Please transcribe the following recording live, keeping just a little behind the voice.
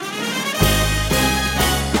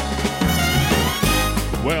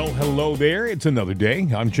Hello there. It's another day.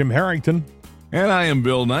 I'm Jim Harrington. And I am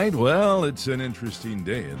Bill Knight. Well, it's an interesting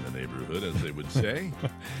day in the neighborhood, as they would say.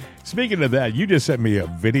 Speaking of that, you just sent me a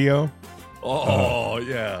video. Oh,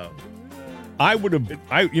 yeah.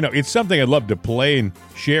 It's something I'd love to play and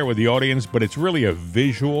share with the audience, but it's really a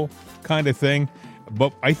visual kind of thing.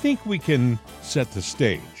 But I think we can set the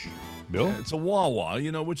stage. Bill? It's a Wawa,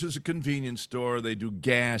 which is a convenience store. They do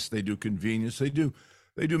gas, they do convenience, they do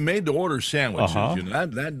made-to-order sandwiches. Uh-huh.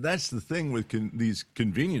 That's the thing with these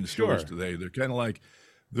convenience stores Sure. today. They're kind of like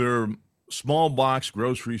they're small box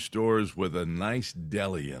grocery stores with a nice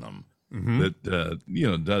deli in them that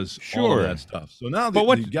does all of that stuff. So now, But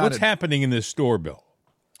what's happening in this store, Bill?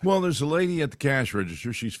 Well, there's a lady at the cash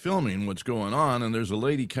register. She's filming what's going on, and there's a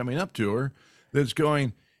lady coming up to her that's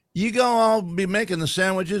going, "You go, I'll be making the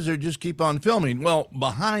sandwiches, or just keep on filming." Well,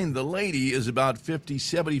 behind the lady is about 50,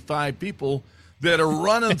 75 people that are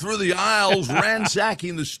running through the aisles,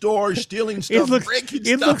 ransacking the store, stealing stuff, breaking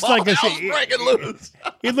stuff. Looks like breaking loose.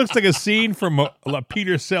 It looks like a scene from a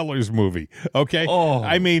Peter Sellers movie. Okay, Oh.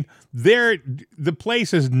 I mean, the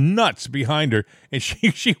place is nuts behind her, and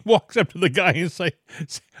she walks up to the guy and say,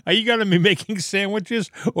 "Are you going to be making sandwiches,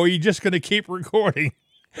 or are you just going to keep recording?"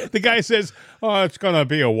 The guy says, "Oh, it's going to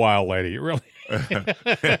be a while, lady. Really."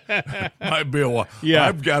 Might be a while. Yeah.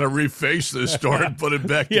 I've got to reface this store and put it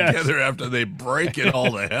back Yes. together after they break it all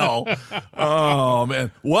to hell. Oh,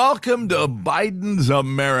 man. Welcome to Biden's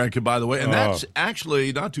America, by the way. And that's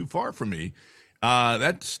actually not too far from me.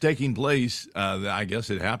 That's taking place, I guess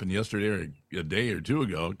it happened yesterday or a day or two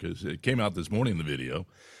ago, because it came out this morning, the video.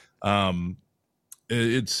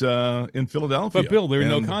 It's in Philadelphia. But Bill, there are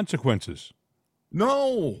no consequences.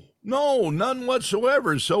 No, none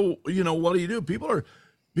whatsoever. So, what do?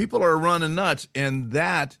 People are running nuts, and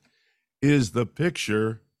that is the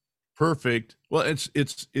picture perfect. Well, it's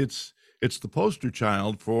the poster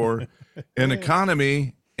child for an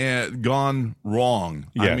economy gone wrong.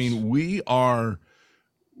 Yes. I mean,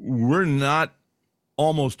 we're not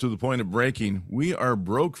almost to the point of breaking. We are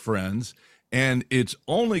broke, friends. And it's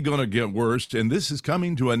only going to get worse. And this is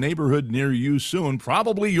coming to a neighborhood near you soon,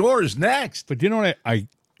 probably yours next. But you know what I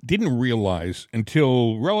didn't realize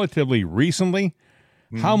until relatively recently?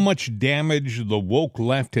 How much damage the woke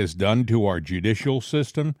left has done to our judicial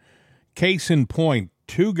system. Case in point,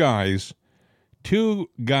 two guys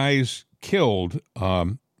killed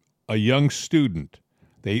a young student.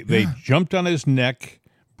 They jumped on his neck,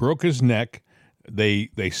 broke his neck. They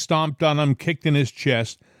stomped on him, kicked in his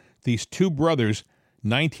chest. These two brothers,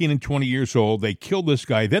 19 and 20 years old, they killed this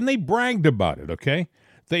guy. Then they bragged about it, okay?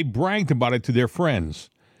 They bragged about it to their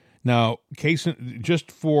friends. Now,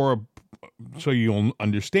 so you'll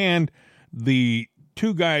understand, the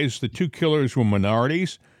two killers were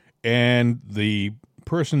minorities, and the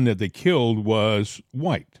person that they killed was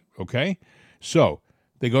white, okay? So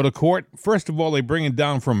they go to court. First of all, they bring it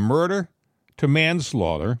down from murder to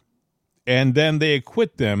manslaughter, and then they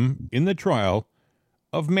acquit them in the trial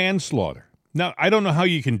of manslaughter. Now, I don't know how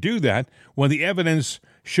you can do that when the evidence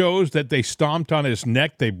shows that they stomped on his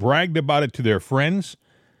neck, they bragged about it to their friends,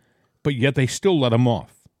 but yet they still let him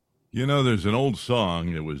off. There's an old song.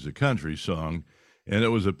 It was a country song, and it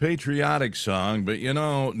was a patriotic song. But,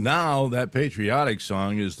 now that patriotic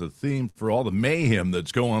song is the theme for all the mayhem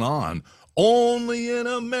that's going on. Only in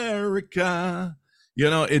America.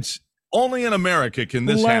 It's only in America can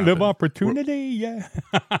this Land happen. of opportunity, yeah.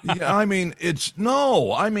 Yeah,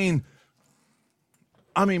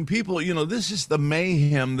 people, this is the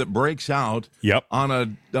mayhem that breaks out Yep. on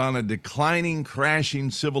a declining,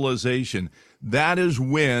 crashing civilization. That is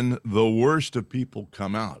when the worst of people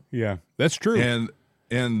come out. Yeah, that's true.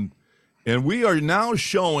 And we are now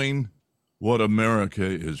showing what America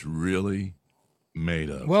is really made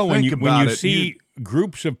of. Well, when you it, see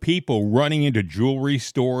groups of people running into jewelry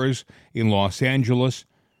stores in Los Angeles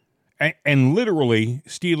and literally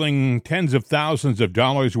stealing tens of thousands of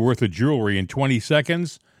dollars worth of jewelry in 20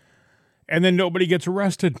 seconds, and then nobody gets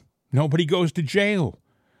arrested. Nobody goes to jail.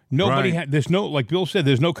 Nobody there's no, like Bill said,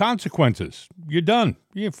 there's no consequences. You're done.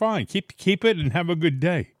 You're fine. Keep it and have a good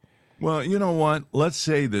day. Well, you know what? Let's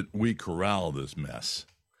say that we corral this mess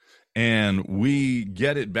and we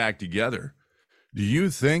get it back together. Do you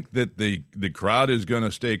think that the crowd is going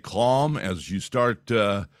to stay calm as you start,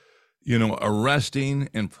 arresting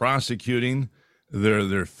and prosecuting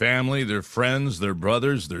their family, their friends, their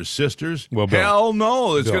brothers, their sisters? Well, Bill, hell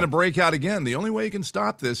no! It's Bill. going to break out again. The only way you can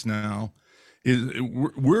stop this now is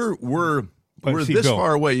we're this Bill,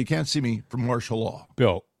 far away. You can't see me from martial law.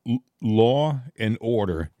 Bill, law and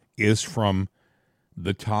order is from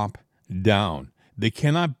the top down. There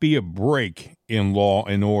cannot be a break in law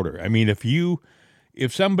and order. I mean, if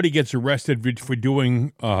if somebody gets arrested for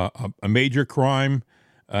doing a major crime,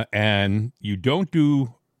 and you don't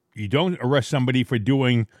arrest somebody for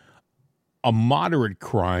doing a moderate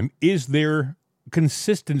crime, is there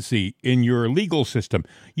consistency in your legal system?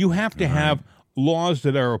 You have to have laws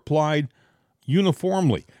that are applied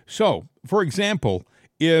uniformly. So, for example,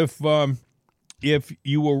 if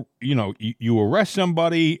you arrest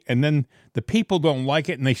somebody and then the people don't like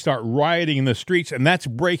it and they start rioting in the streets, and that's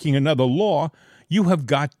breaking another law, you have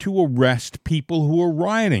got to arrest people who are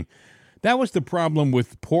rioting. That was the problem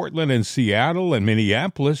with Portland and Seattle and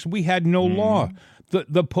Minneapolis. We had no law.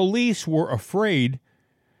 The police were afraid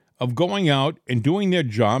of going out and doing their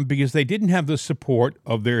job because they didn't have the support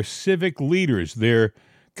of their civic leaders, their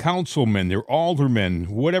councilmen, their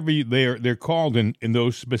aldermen, whatever they're called in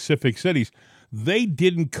those specific cities. They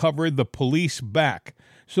didn't cover the police back.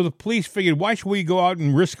 So the police figured, why should we go out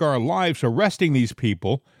and risk our lives arresting these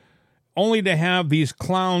people, only to have these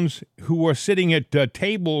clowns who are sitting at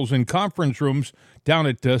tables and conference rooms down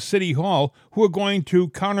at City Hall who are going to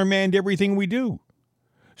countermand everything we do.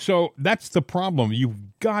 So that's the problem.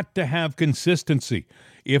 You've got to have consistency.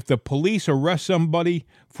 If the police arrest somebody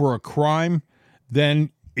for a crime, then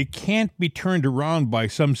it can't be turned around by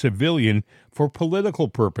some civilian for political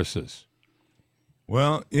purposes.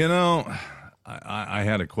 Well, I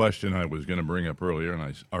had a question I was going to bring up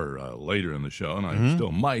earlier, or later in the show, and I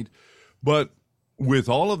still might. But with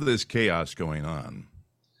all of this chaos going on,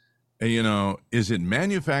 is it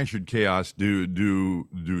manufactured chaos? Do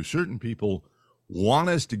certain people want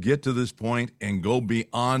us to get to this point and go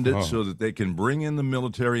beyond it so that they can bring in the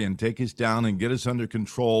military and take us down and get us under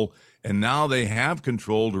control? And now they have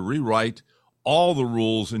control to rewrite all the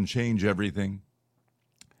rules and change everything?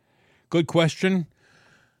 Good question.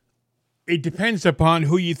 It depends upon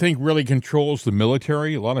who you think really controls the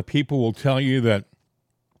military. A lot of people will tell you that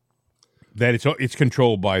it's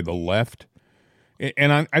controlled by the left.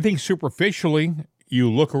 And I think superficially,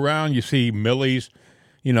 you look around, you see Milley's,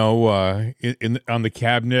 on the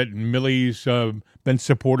cabinet. Milley's been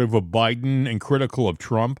supportive of Biden and critical of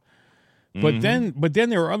Trump. But then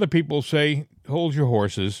there are other people who say, hold your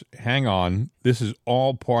horses, hang on. This is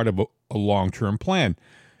all part of a long-term plan.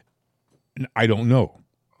 I don't know.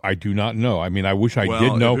 I do not know. I mean, I wish I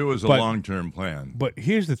did know. If it was a long-term plan. But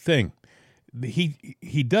here's the thing.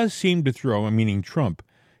 He does seem to throw, meaning Trump,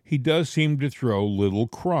 he does seem to throw little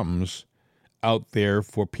crumbs out there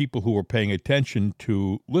for people who are paying attention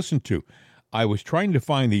to listen to. I was trying to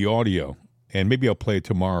find the audio, and maybe I'll play it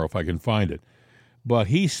tomorrow if I can find it. But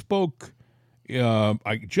he spoke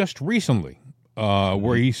just recently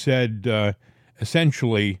where he said,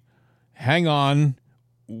 essentially, hang on,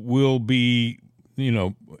 we'll be,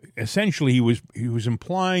 essentially he was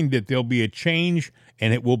implying that there'll be a change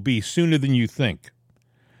and it will be sooner than you think.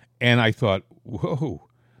 And I thought, whoa,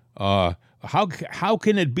 how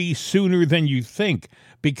can it be sooner than you think?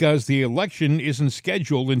 Because the election isn't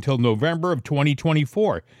scheduled until November of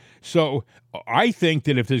 2024. So I think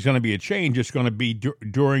that if there's going to be a change, it's going to be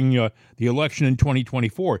during the election in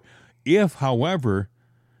 2024. If, however,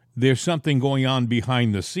 there's something going on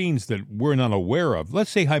behind the scenes that we're not aware of, let's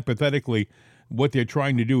say hypothetically what they're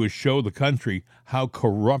trying to do is show the country how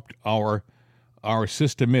corrupt our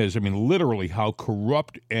system is. I mean, literally how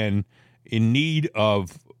corrupt and in need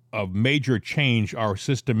of major change our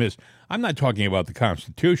system is. I'm not talking about the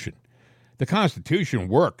Constitution. The Constitution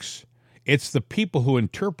works. It's the people who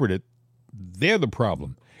interpret it, they're the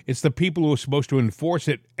problem. It's the people who are supposed to enforce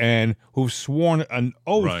it and who've sworn an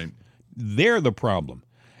oath. Right. They're the problem.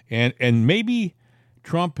 And maybe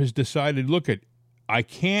Trump has decided, look, I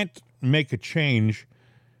can't make a change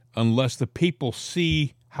unless the people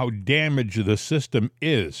see how damaged the system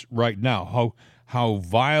is right now, how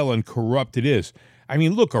vile and corrupt it is. I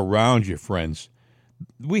mean, look around you, friends.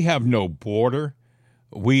 We have no border.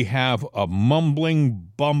 We have a mumbling,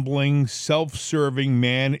 bumbling, self-serving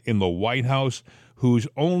man in the White House whose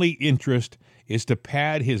only interest is to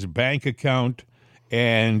pad his bank account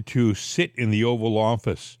and to sit in the Oval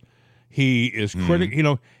Office. He is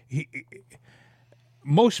critical.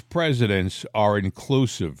 Most presidents are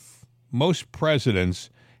inclusive. Most presidents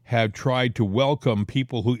have tried to welcome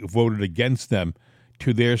people who voted against them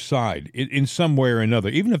to their side in some way or another.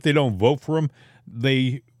 Even if they don't vote for him,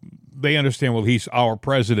 they understand, well, he's our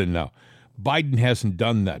president now. Biden hasn't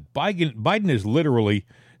done that. Biden has literally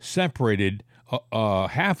separated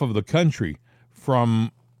half of the country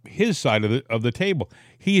from his side of the table.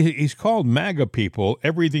 He's called MAGA people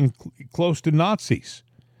everything close to Nazis.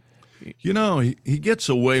 He gets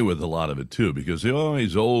away with a lot of it too, because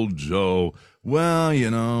he's old Joe. Well,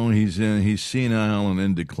 he's senile and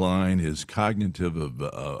in decline. His cognitive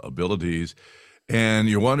abilities. and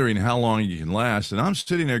you're wondering how long you can last. And I'm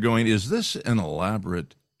sitting there going, is this an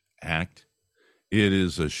elaborate act? It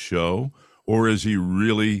is a show, or is he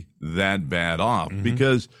really that bad off? Mm-hmm.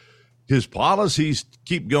 Because his policies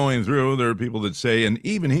keep going through. There are people that say, and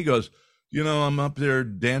even he goes, I'm up there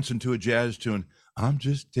dancing to a jazz tune. I'm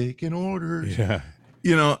just taking orders. Yeah.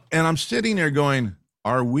 And I'm sitting there going,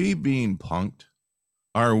 are we being punked?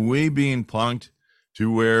 Are we being punked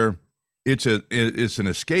to where it's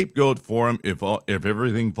an scapegoat for him if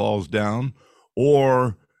everything falls down,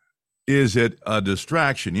 or is it a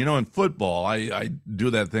distraction? In football, I do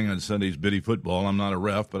that thing on Sundays, Biddy football. I'm not a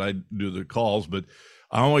ref, but I do the calls. But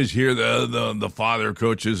I always hear the father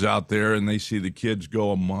coaches out there, and they see the kids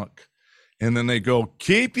go amok. And then they go,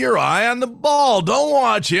 keep your eye on the ball. Don't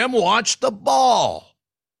watch him. Watch the ball.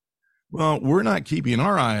 Well, we're not keeping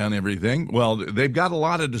our eye on everything. Well, they've got a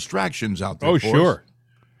lot of distractions out there. Oh, sure.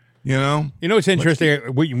 It's interesting.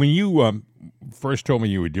 When you first told me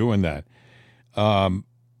you were doing that,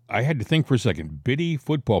 I had to think for a second. Biddy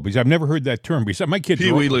football, because I've never heard that term. Because my kids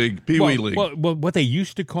Pee Wee League. Well, what they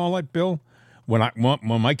used to call it, Bill, when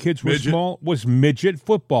my kids were midget. small, was midget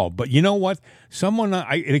football. But you know what?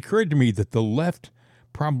 It occurred to me that the left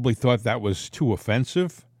probably thought that was too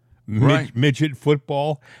offensive. Right. Midget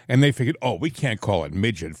football, and they figured, we can't call it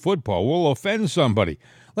midget football. We'll offend somebody.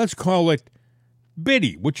 Let's call it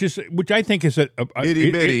Biddy, which I think is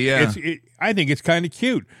itty bitty. Yeah, I think it's kind of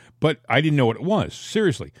cute, but I didn't know what it was,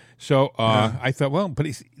 seriously. So I thought, well, but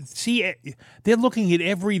see, they're looking at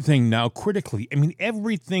everything now critically. I mean,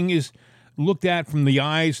 everything is looked at from the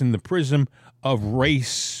eyes and the prism of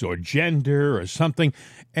race or gender or something.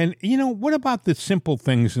 And what about the simple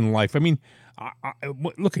things in life? I mean,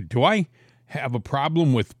 do I have a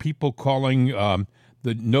problem with people calling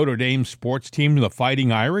the Notre Dame sports team the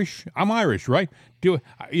Fighting Irish? I'm Irish, right?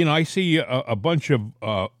 I see a bunch of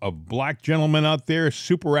black gentlemen out there,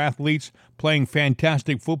 super athletes, playing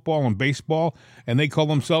fantastic football and baseball, and they call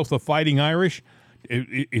themselves the Fighting Irish.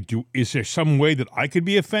 Is there some way that I could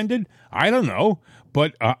be offended? I don't know,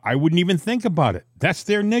 but I wouldn't even think about it. That's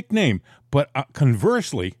their nickname. But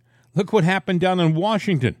conversely, look what happened down in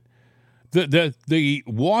Washington. The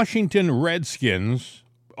Washington Redskins,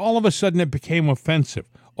 all of a sudden it became offensive.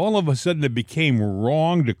 All of a sudden it became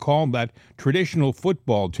wrong to call that traditional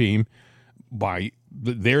football team by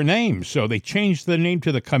their name. So they changed the name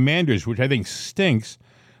to the Commanders, which I think stinks.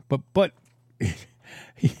 But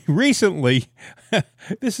recently,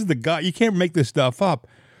 this is the guy, you can't make this stuff up.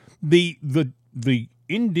 The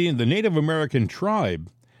Native American tribe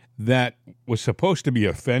that was supposed to be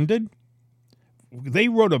offended, they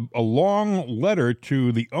wrote a long letter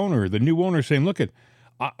to the new owner, saying, look,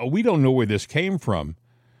 we don't know where this came from,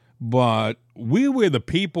 but we were the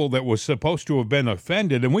people that was supposed to have been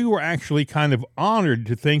offended, and we were actually kind of honored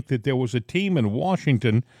to think that there was a team in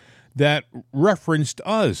Washington that referenced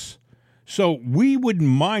us. So we wouldn't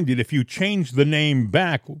mind it if you changed the name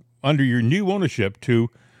back under your new ownership to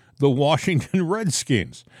the Washington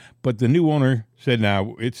Redskins. But the new owner said,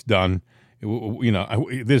 no, it's done.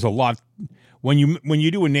 There's a lot. When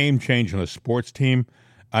you do a name change on a sports team,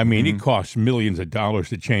 I mean, it costs millions of dollars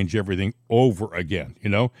to change everything over again,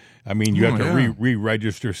 I mean, you have to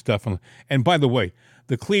re-register stuff. And by the way,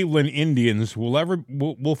 the Cleveland Indians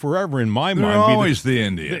will forever, in my mind, they're always the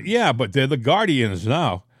Indians. Yeah, but they're the Guardians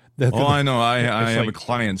now. I know. I have a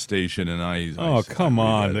client station, and come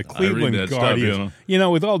on, the Cleveland Guardians.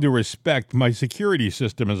 Stuff, with all due respect, my security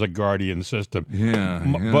system is a Guardian system. Yeah.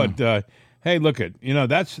 But hey, look at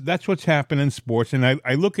that's what's happening in sports, and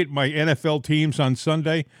I look at my NFL teams on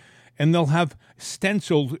Sunday, and they'll have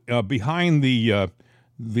stenciled behind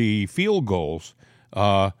the field goals.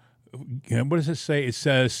 What does it say? It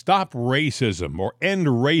says "Stop Racism" or "End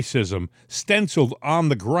Racism" stenciled on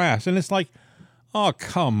the grass, and it's like, oh,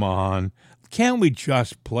 come on. Can't we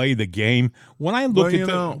just play the game? When I look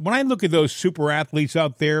at those super athletes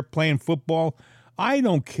out there playing football, I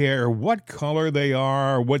don't care what color they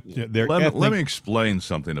are, what their ethnic. Let me explain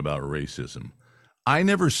something about racism. I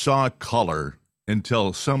never saw color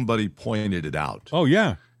until somebody pointed it out. Oh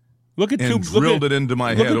yeah, drilled it into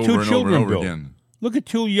my head over and over again. Look at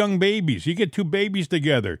two young babies. You get two babies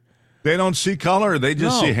together. They don't see color. They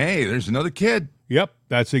just see, hey, there's another kid. Yep,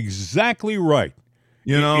 that's exactly right.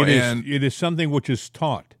 It is something which is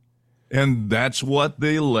taught. And that's what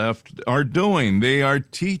the left are doing. They are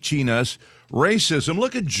teaching us racism.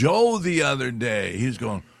 Look at Joe the other day. He's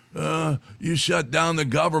going, you shut down the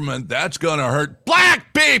government. That's going to hurt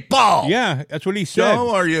black people. Yeah, that's what he said. Joe,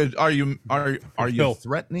 are you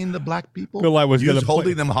threatening the black people? Bill, I was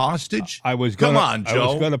holding them hostage. Come on, Joe. I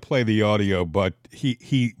was going to play the audio, but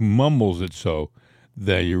he mumbles it so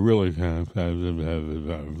that you really.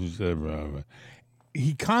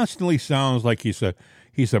 He constantly sounds like he's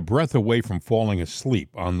a breath away from falling asleep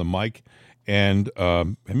on the mic, and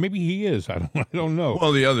maybe he is. I don't know.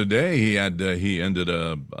 Well, the other day he ended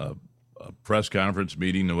a press conference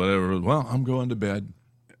meeting or whatever. Well, I'm going to bed.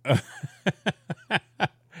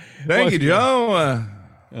 Thank you, Joe.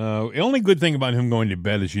 The only good thing about him going to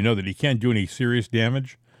bed is that he can't do any serious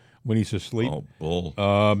damage when he's asleep. Oh, bull.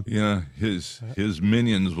 Yeah, his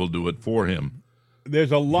minions will do it for him.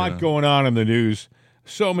 There's a lot going on in the news.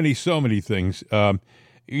 So many things.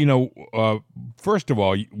 First of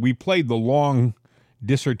all, we played the long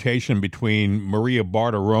dissertation between Maria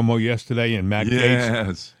Bartiromo yesterday and Matt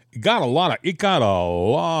Gaetz. It got a lot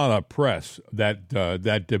of press,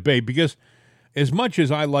 that debate, because as much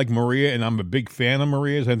as I like Maria, and I'm a big fan of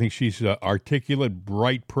Maria's, I think she's an articulate,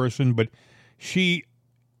 bright person, but she,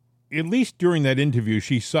 at least during that interview,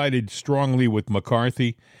 she sided strongly with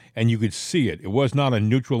McCarthy, and you could see it. It was not a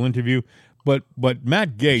neutral interview, but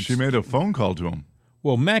Matt Gaetz... She made a phone call to him.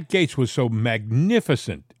 Well, Matt Gaetz was so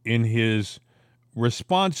magnificent in his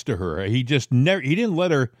response to her. He didn't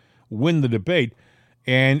let her win the debate,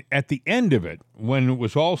 and at the end of it, when it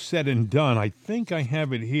was all said and done, I think I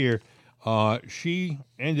have it here, she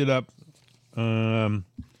ended up, I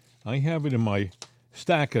have it in my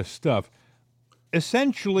stack of stuff,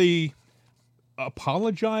 essentially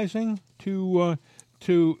apologizing to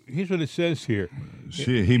here's what it says here.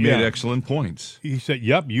 He made excellent points. He said,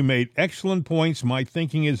 yep, you made excellent points. My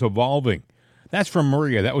thinking is evolving. That's from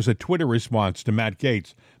Maria. That was a Twitter response to Matt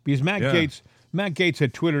Gaetz. Because Matt Gaetz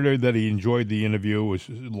had Twittered her that he enjoyed the interview, was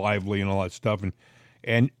lively and all that stuff.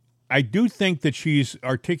 And I do think that she's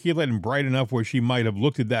articulate and bright enough where she might have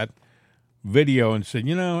looked at that video and said,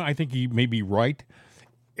 I think he may be right.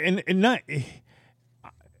 And not,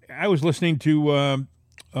 I was listening to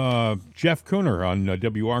Jeff Cooner on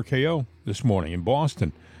WRKO this morning in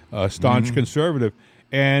Boston, staunch conservative,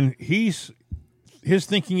 and his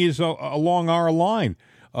thinking is along our line.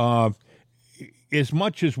 As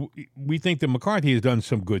much as we think that McCarthy has done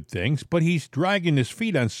some good things, but he's dragging his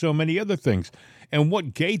feet on so many other things. And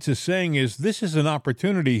what Gaetz is saying is this is an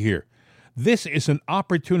opportunity here. This is an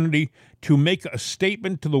opportunity to make a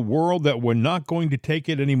statement to the world that we're not going to take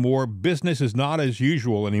it anymore. Business is not as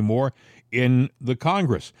usual anymore in the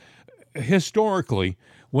Congress. Historically,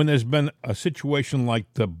 when there's been a situation like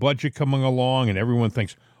the budget coming along and everyone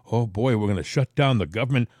thinks, oh boy, we're going to shut down the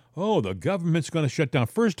government. Oh, the government's going to shut down.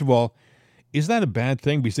 First of all, is that a bad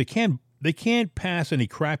thing? Because they can't pass any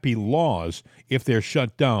crappy laws if they're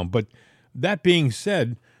shut down. But that being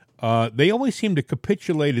said, they always seem to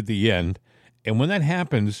capitulate at the end. And when that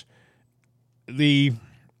happens, the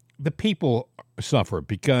people suffer,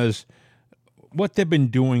 because what they've been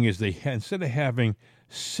doing is instead of having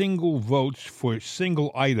single votes for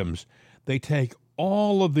single items, they take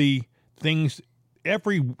all of the things,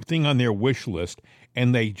 everything on their wish list,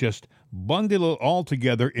 and they just bundle it all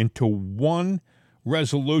together into one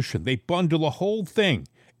resolution. They bundle the whole thing,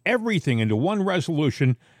 everything into one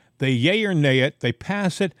resolution. They yay or nay it, they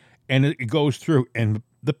pass it, and it goes through. And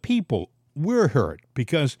the people, we're hurt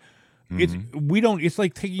because it's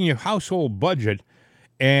like taking your household budget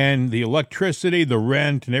and the electricity, the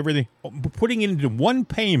rent, and everything, putting it into one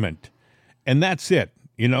payment, and that's it.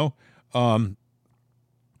 What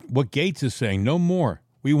Gaetz is saying, no more.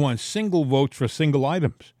 We want single votes for single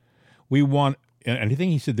items. We want, and I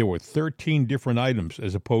think he said there were 13 different items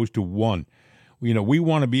as opposed to one. We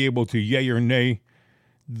want to be able to yay or nay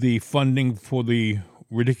the funding for the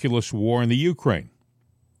ridiculous war in the Ukraine.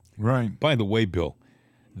 Right. By the way, Bill,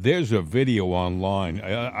 there's a video online.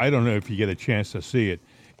 I don't know if you get a chance to see it.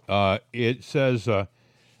 It says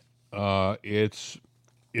it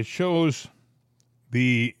shows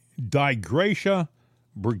the Digratia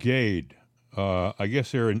Brigade. I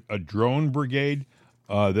guess they're a drone brigade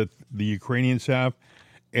that the Ukrainians have,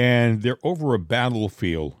 and they're over a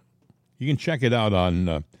battlefield. You can check it out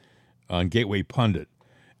on Gateway Pundit,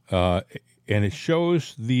 and it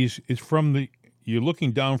shows these. It's you're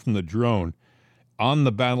looking down from the drone on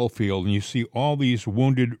the battlefield, and you see all these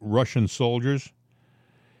wounded Russian soldiers,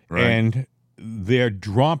 right. And they're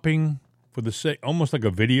dropping almost like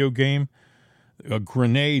a video game.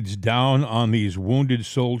 Grenades down on these wounded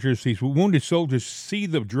soldiers. These wounded soldiers see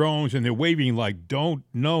the drones and they're waving like, don't,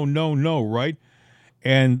 no, right?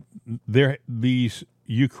 And these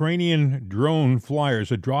Ukrainian drone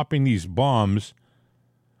flyers are dropping these bombs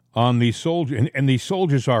on these soldiers, and these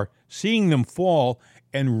soldiers are seeing them fall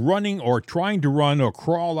and running or trying to run or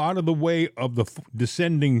crawl out of the way of the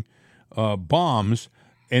descending bombs,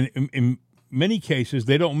 and in many cases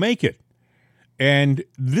they don't make it. And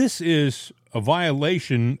this is a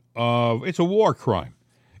violation of, it's a war crime.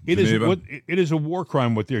 It is a war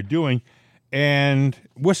crime what they're doing, and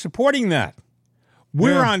we're supporting that.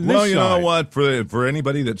 We're on this side. Well, you know what? For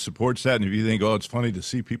anybody that supports that, and if you think, oh, it's funny to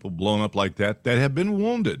see people blown up like that have been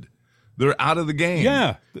wounded. They're out of the game.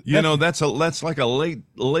 Yeah. That's like a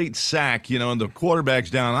late sack, and the quarterback's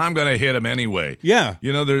down. I'm going to hit him anyway. Yeah.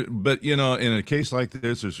 But in a case like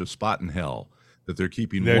this, there's a spot in hell that they're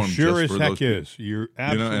keeping there warm. sure just as for heck those is. You're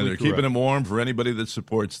absolutely and they're correct. keeping them warm for anybody that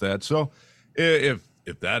supports that. So if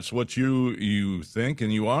that's what you think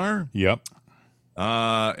and you are, yep.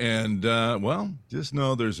 Well, just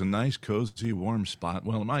know there's a nice, cozy, warm spot.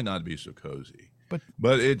 Well, it might not be so cozy,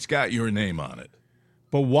 but it's got your name on it.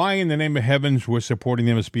 But why in the name of heavens we're supporting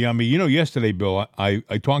them is beyond me. Yesterday, Bill, I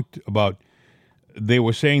talked about, they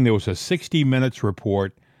were saying there was a 60 Minutes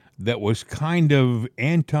report that was kind of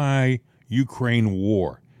anti-Ukraine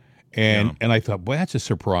war. And I thought, well, that's a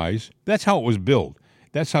surprise. That's how it was billed.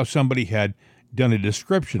 That's how somebody had done a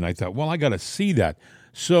description. I thought, well, I got to see that.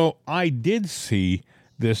 So I did see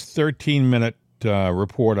this 13-minute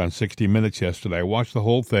report on 60 Minutes yesterday. I watched the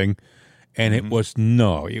whole thing, and it was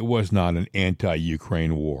not an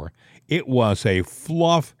anti-Ukraine war. It was a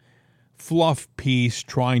fluff piece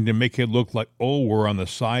trying to make it look like, oh, we're on the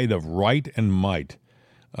side of right and might.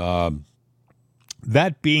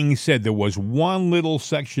 That being said, there was one little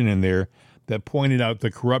section in there that pointed out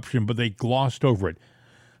the corruption, but they glossed over it.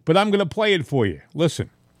 But I'm going to play it for you. Listen.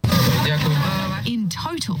 In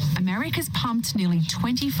total, America's pumped nearly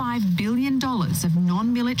 $25 billion of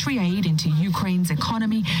non-military aid into Ukraine's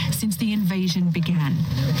economy since the invasion began.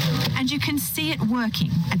 And you can see it working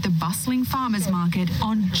at the bustling farmers market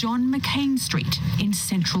on John McCain Street in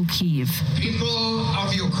central Kyiv. People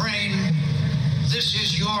of Ukraine, this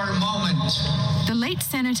is your moment. The late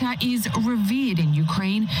senator is revered in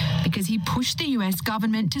Ukraine because he pushed the U.S.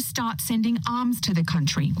 government to start sending arms to the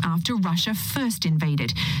country after Russia first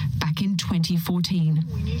invaded back in 2014.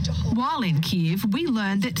 While in Kyiv, we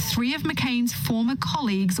learned that 3 of McCain's former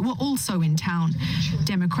colleagues were also in town.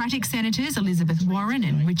 Democratic Senators Elizabeth Warren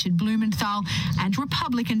and Richard Blumenthal, and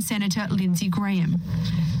Republican Senator Lindsey Graham.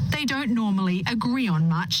 They don't normally agree on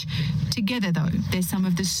much. Together, though, they're some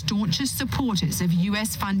of the staunchest supporters of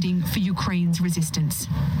U.S. funding for Ukraine's resistance.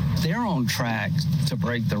 They're on track to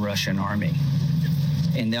break the Russian army.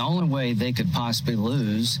 And the only way they could possibly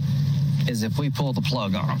lose is if we pull the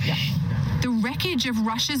plug on them. The wreckage of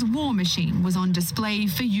Russia's war machine was on display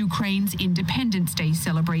for Ukraine's Independence Day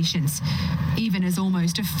celebrations, even as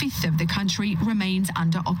almost a fifth of the country remains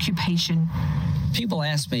under occupation. People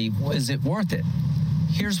ask me, is it worth it?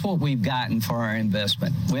 Here's what we've gotten for our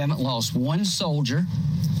investment. We haven't lost one soldier.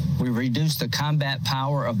 We reduced the combat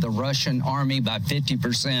power of the Russian army by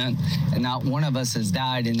 50%, and not one of us has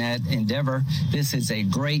died in that endeavor. This is a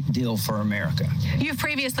great deal for America. You've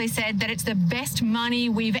previously said that it's the best money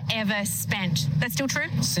we've ever spent. That's still true?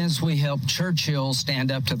 Since we helped Churchill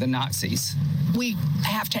stand up to the Nazis. We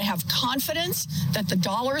have to have confidence that the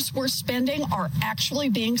dollars we're spending are actually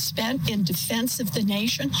being spent in defense of the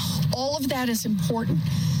nation. All of that is important,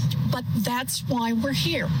 but that's why we're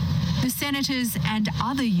here. The senators and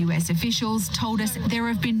other U.S. officials told us there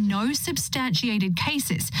have been no substantiated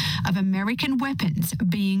cases of American weapons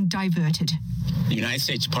being diverted. The United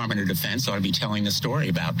States Department of Defense ought to be telling the story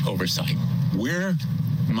about oversight. We're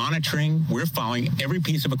monitoring, we're following every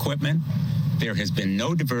piece of equipment. There has been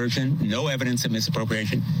no diversion, no evidence of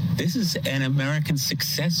misappropriation. This is an American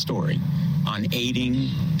success story on aiding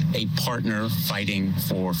a partner fighting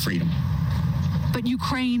for freedom. But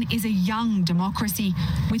Ukraine is a young democracy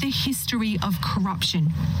with a history of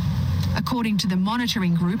corruption. According to the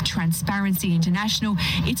monitoring group Transparency International,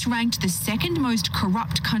 it's ranked the second most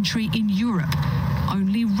corrupt country in Europe.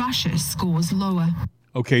 Only Russia scores lower.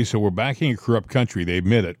 Okay, so we're backing a corrupt country. They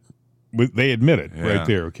admit it. They admit it right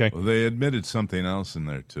there, okay? Well, they admitted something else in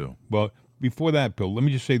there, too. Well, before that, Bill, let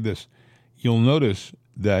me just say this. You'll notice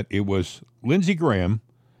that it was Lindsey Graham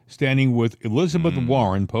standing with Elizabeth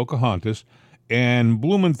Warren, Pocahontas, and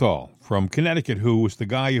Blumenthal from Connecticut, who was the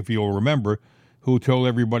guy, if you'll remember, who told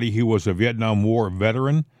everybody he was a Vietnam War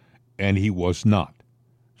veteran, and he was not.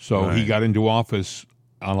 So he got into office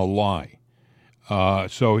on a lie.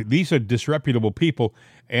 So these are disreputable people.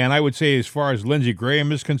 And I would say, as far as Lindsey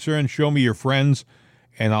Graham is concerned, show me your friends,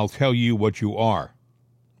 and I'll tell you what you are.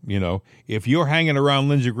 You know, if you're hanging around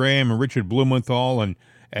Lindsey Graham and Richard Blumenthal and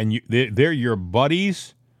they're your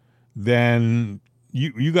buddies, then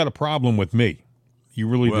you got a problem with me. You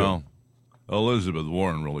really do. Well, Elizabeth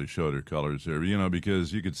Warren really showed her colors there,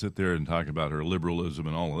 because you could sit there and talk about her liberalism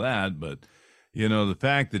and all of that, but You know, the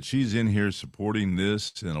fact that she's in here supporting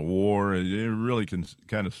this in a war, it really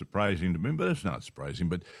kind of surprising to me, but it's not surprising.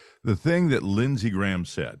 But the thing that Lindsey Graham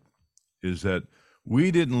said is that we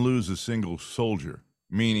didn't lose a single soldier,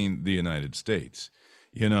 meaning the United States,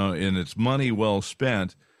 you know, and it's money well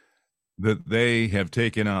spent that they have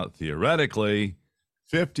taken out theoretically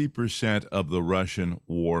 50% of the Russian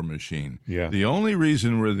war machine. Yeah. The only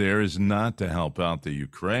reason we're there is not to help out the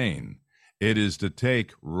Ukraine. It is to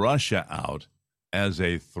take Russia out as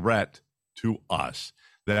a threat to us.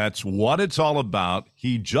 That's what it's all about.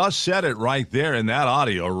 He just said it right there in that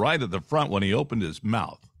audio, right at the front when he opened his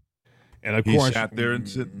mouth. And of He course, sat there and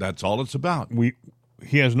said, that's all it's about.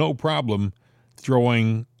 he has no problem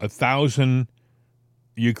throwing 1,000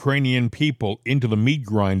 Ukrainian people into the meat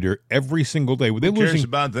grinder every single day. Who cares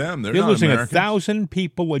about them? They're not losing Americans. 1,000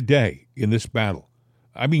 people a day in this battle.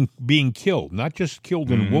 I mean, being killed, not just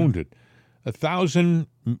killed and wounded. 1,000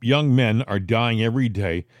 young men are dying every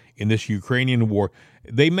day in this Ukrainian war.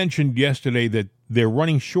 They mentioned yesterday that they're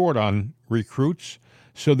running short on recruits,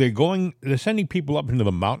 so they're sending people up into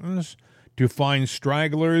the mountains to find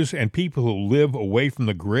stragglers and people who live away from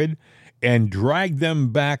the grid and drag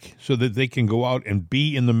them back so that they can go out and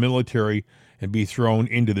be in the military and be thrown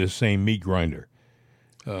into this same meat grinder.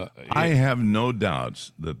 I have no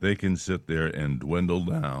doubts that they can sit there and dwindle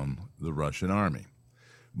down the Russian army.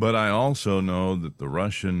 But I also know that the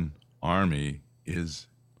Russian army is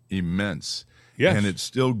immense. Yes. And it's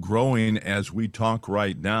still growing as we talk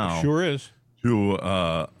right now. Sure is. To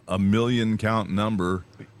a million count number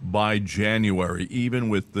by January, even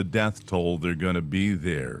with the death toll they're going to be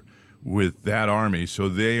there with that army. So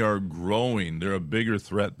they are growing. They're a bigger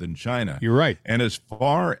threat than China. You're right. And as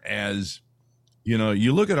far as, you know,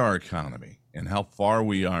 you look at our economy and how far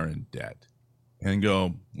we are in debt and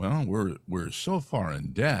go, well, we're so far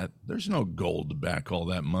in debt, there's no gold to back all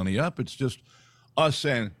that money up. It's just us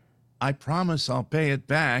saying, I promise I'll pay it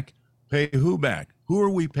back. Pay who back? Who are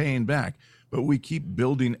we paying back? But we keep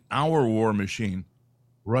building our war machine.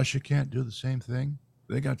 Russia can't do the same thing.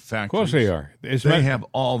 They got factories. Of course they are. They have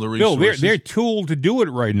all the Bill, resources. they're tooled to do it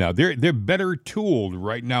right now. They're better tooled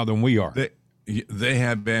right now than we are. They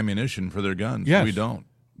have ammunition for their guns. Yes. We don't.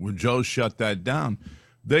 When Joe shut that down,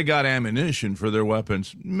 they got ammunition for their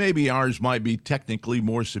weapons. Maybe ours might be technically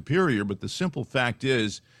more superior, but the simple fact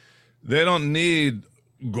is they don't need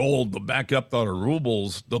gold to back up the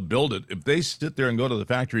rubles. They'll build it. If they sit there and go to the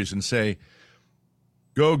factories and say,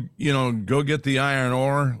 go get the iron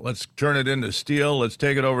ore, let's turn it into steel, let's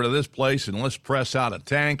take it over to this place and let's press out a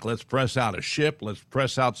tank, let's press out a ship, let's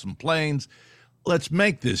press out some planes, let's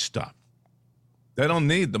make this stuff. They don't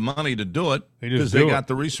need the money to do it because they got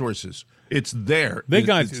the resources. It's there.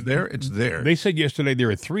 It's there. They said yesterday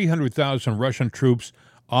there are 300,000 Russian troops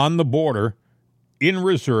on the border in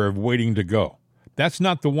reserve waiting to go. That's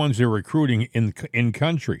not the ones they're recruiting in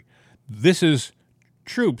country. This is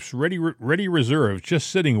troops ready reserves just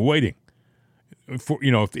sitting waiting for,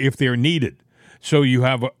 if they're needed. So you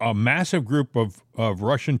have a massive group of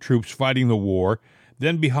Russian troops fighting the war.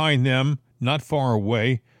 Then behind them, not far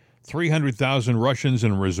away, 300,000 Russians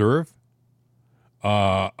in reserve.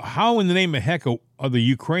 How in the name of heck are the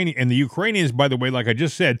Ukrainians, and the Ukrainians, by the way, like I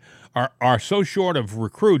just said, are so short of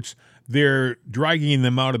recruits, they're dragging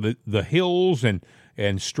them out of the hills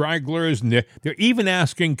and stragglers, and they're even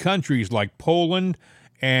asking countries like Poland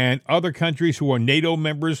and other countries who are NATO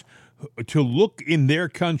members to look in their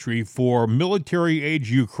country for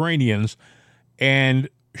military-age Ukrainians and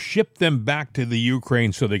ship them back to the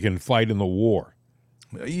Ukraine so they can fight in the war.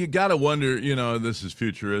 You got to wonder, this is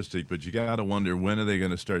futuristic, but you got to wonder, when are they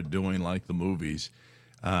going to start doing like the movies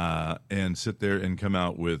and sit there and come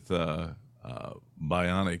out with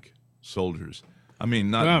bionic soldiers? I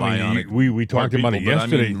mean, not bionic. We talked about it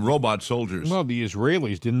yesterday. I mean, robot soldiers. Well, the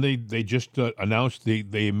Israelis, didn't they? They just announced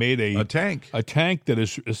they made a tank. A tank that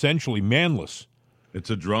is essentially manless. It's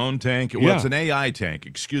a drone tank. Well, it's an AI tank.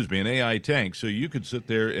 An AI tank. So you could sit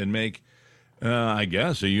there and make, I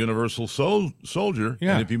guess, a universal soldier.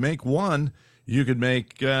 Yeah. And if you make one, you could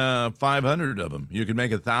make 500 of them. You could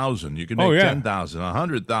make 1,000. You could make 10,000,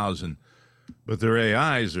 100,000. But their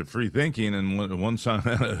AIs are free thinking, and one side,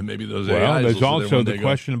 maybe those AIs. Well, there's also the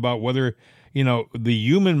question about whether, the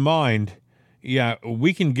human mind,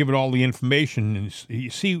 we can give it all the information. And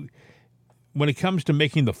you see, when it comes to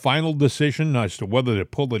making the final decision as to whether to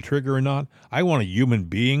pull the trigger or not, I want a human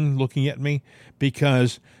being looking at me,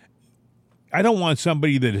 because I don't want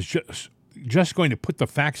somebody that is just going to put the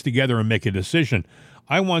facts together and make a decision.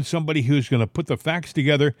 I want somebody who's going to put the facts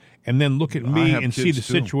together and then look at me and see the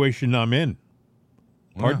situation I'm in.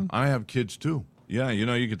 Pardon? I have kids too. Yeah,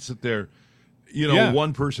 you could sit there. Yeah.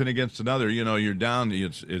 one person against another. You're down.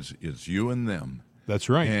 It's you and them. That's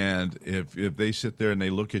right. And if they sit there and they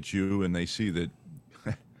look at you and they see that,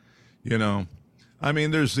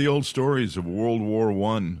 there's the old stories of World War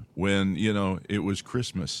I when, it was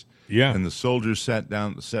Christmas. Yeah. And the soldiers set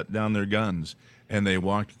down their guns and they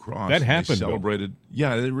walked across. That and happened, They celebrated.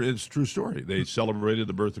 Yeah, it's a true story. They celebrated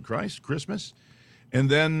the birth of Christ, Christmas. And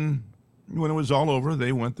then when it was all over,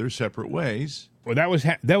 they went their separate ways. Well, that was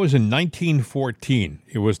in 1914.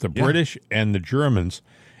 It was the British and the Germans,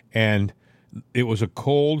 and it was a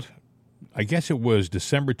cold. I guess it was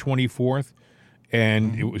December 24th,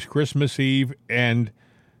 and it was Christmas Eve, and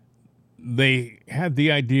they had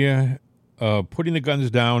the idea of putting the guns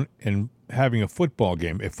down and having a football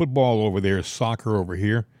game. A football over there, soccer over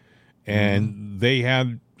here, and they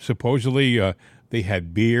had supposedly they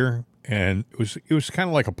had beer, and it was kind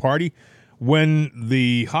of like a party. When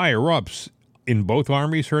the higher ups in both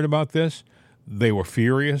armies heard about this, they were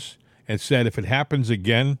furious and said if it happens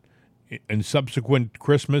again in subsequent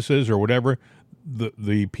Christmases or whatever,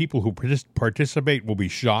 the people who participate will be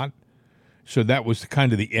shot. So that was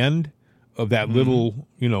kind of the end of that little,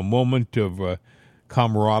 moment of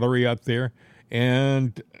camaraderie out there.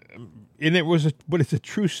 And but it's a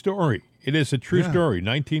true story. It is a true story,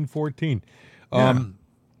 1914.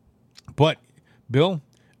 But, Bill,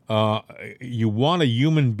 you want a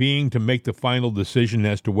human being to make the final decision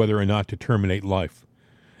as to whether or not to terminate life.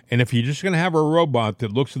 And if you're just going to have a robot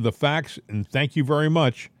that looks at the facts and thank you very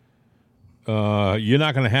much, you're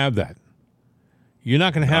not going to have that. You're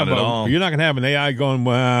not going to have an AI going,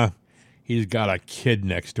 well, he's got a kid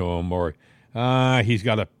next to him, or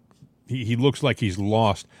he looks like he's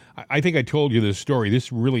lost. I think I told you this story.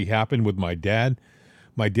 This really happened with my dad.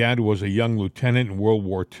 My dad was a young lieutenant in World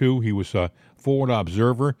War II. He was a forward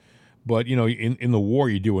observer. But, in the war,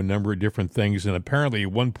 you do a number of different things. And apparently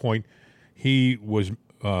at one point he was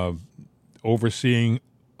overseeing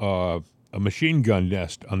a machine gun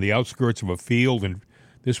nest on the outskirts of a field. And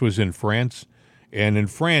this was in France. And in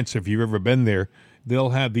France, if you've ever been there, they'll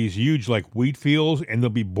have these huge wheat fields, and they'll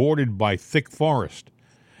be bordered by thick forest.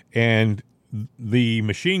 And the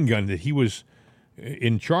machine gun that he was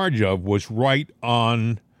in charge of was right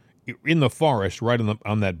in the forest, right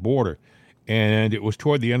on that border. And it was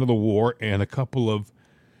toward the end of the war, and a couple of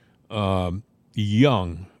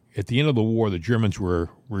at the end of the war, the Germans were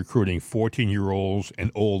recruiting 14-year-olds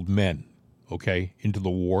and old men, into the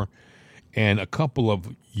war. And a couple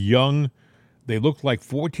of young, they looked like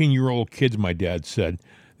 14-year-old kids, my dad said.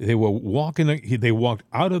 They walked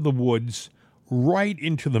out of the woods right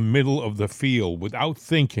into the middle of the field without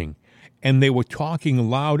thinking. And they were talking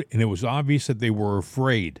loud, and it was obvious that they were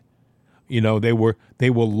afraid. They were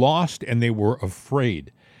lost, and they were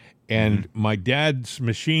afraid. And my dad's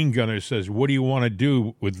machine gunner says, "What do you want to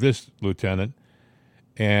do with this, Lieutenant?"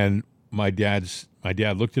 And my dad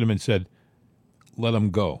looked at him and said, "Let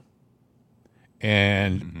him go."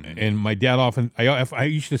 And my dad I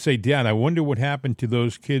used to say, "Dad, I wonder what happened to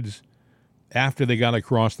those kids after they got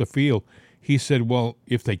across the field." He said, "Well,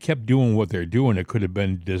 if they kept doing what they're doing, it could have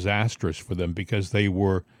been disastrous for them because they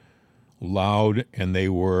were loud and they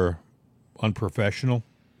were unprofessional.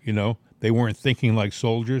 They weren't thinking like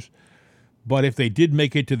soldiers. But if they did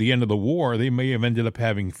make it to the end of the war, they may have ended up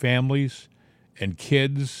having families and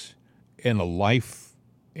kids and a life.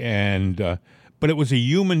 But it was a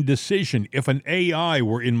human decision. If an AI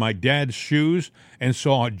were in my dad's shoes and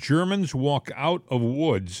saw Germans walk out of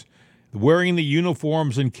woods wearing the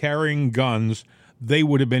uniforms and carrying guns, they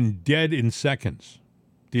would have been dead in seconds.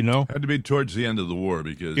 Do you know? Had to be towards the end of the war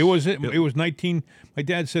because it was 19. My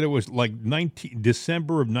dad said it was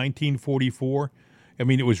December of 1944. I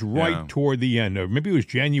mean, it was right toward the end, or maybe it was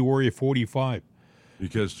January of 45.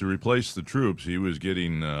 Because to replace the troops, he was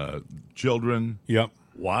getting children,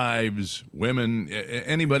 wives, women,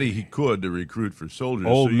 anybody he could to recruit for soldiers.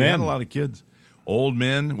 Old men. He had a lot of kids, old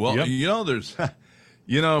men. Well, there's,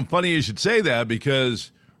 funny you should say that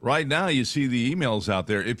because right now you see the emails out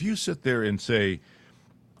there. If you sit there and say,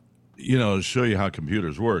 show you how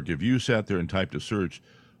computers work. If you sat there and typed a search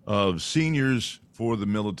of seniors for the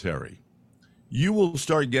military, you will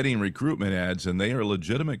start getting recruitment ads, and they are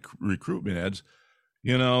legitimate recruitment ads,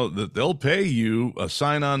 that they'll pay you a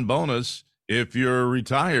sign-on bonus if you're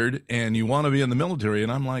retired and you want to be in the military.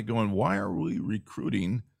 And I'm like going, why are we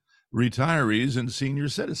recruiting retirees and senior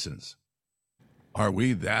citizens? Are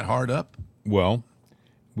we that hard up? Well,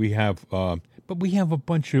 we have, but we have a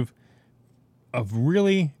bunch of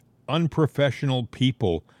really unprofessional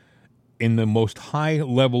people in the most high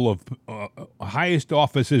level of highest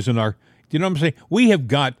offices in our. Do you know what I'm saying? We have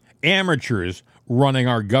got amateurs running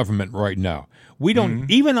our government right now. We don't,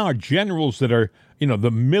 even our generals that are,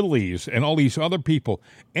 the Millies and all these other people,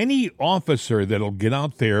 any officer that'll get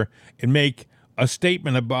out there and make a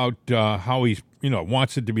statement about how he's,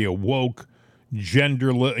 wants it to be a woke,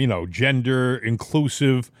 gender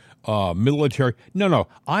inclusive military. No.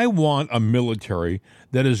 I want a military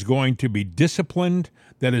that is going to be disciplined,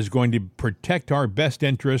 that is going to protect our best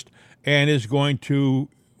interest, and is going to,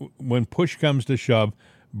 when push comes to shove,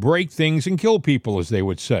 break things and kill people, as they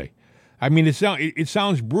would say. I mean, it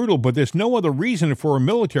sounds brutal, but there's no other reason for a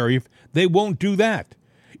military if they won't do that.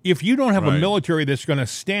 If you don't have a military that's going to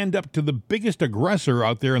stand up to the biggest aggressor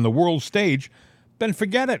out there in the world stage, then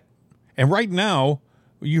forget it. And right now,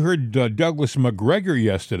 you heard Douglas McGregor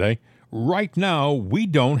yesterday. Right now, we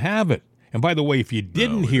don't have it. And by the way, if you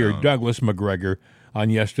didn't hear Douglas McGregor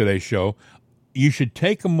on yesterday's show, you should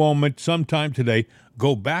take a moment sometime today,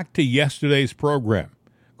 go back to yesterday's program.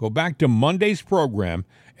 Go back to Monday's program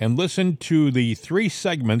and listen to the 3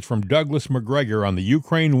 segments from Douglas McGregor on the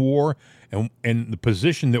Ukraine war and the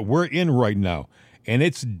position that we're in right now. And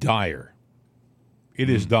it's dire. It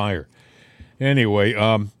is dire. Anyway,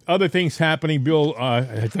 other things happening, Bill.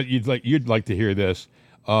 I thought you'd like to hear this.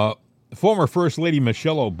 Former First Lady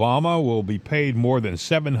Michelle Obama will be paid more than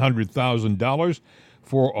 $700,000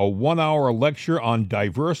 for a 1-hour lecture on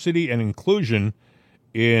diversity and inclusion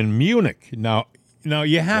in Munich. Now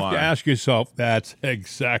you have to ask yourself. That's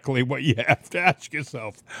exactly what you have to ask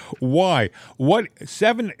yourself. Why?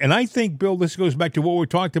 And I think, Bill, this goes back to what we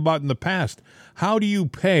talked about in the past. How do you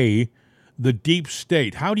pay the deep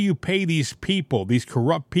state? How do you pay these people, these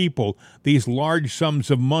corrupt people, these large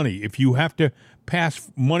sums of money if you have to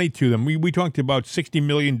pass money to them? We talked about $60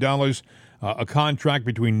 million, a contract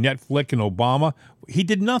between Netflix and Obama. He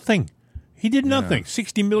did nothing.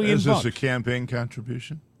 $60 million. Is this a campaign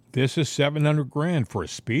contribution? This is $700,000 for a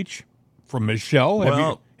speech from Michelle.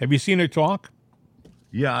 Well, have you seen her talk?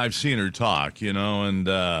 Yeah, I've seen her talk, and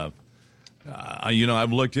I've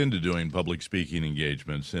looked into doing public speaking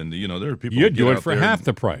engagements, and there are people. You'd do it for half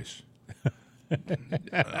the price.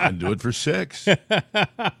 I'd do it for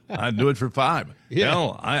 $6. I'd do it for $5.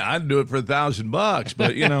 Yeah. I'd do it for $1,000,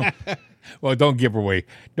 but Well, don't give away.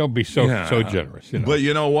 Don't be so generous. But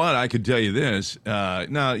you know what? I could tell you this.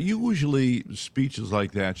 Now, usually speeches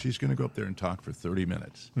like that, she's going to go up there and talk for 30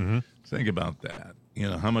 minutes. Mm-hmm. Think about that.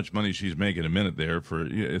 How much money she's making a minute there for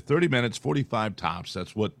 30 minutes, 45 tops.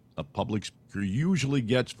 That's what a public speaker usually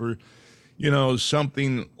gets for,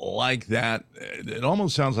 something like that. It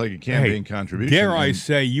almost sounds like a campaign contribution. Dare I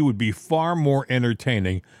say you would be far more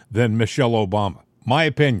entertaining than Michelle Obama. My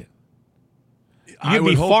opinion. You'd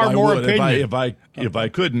be far more opinion. If I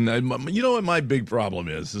couldn't, you know what my big problem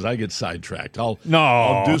is I get sidetracked. I'll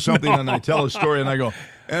do something and I tell a story and I go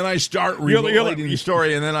and I start relating the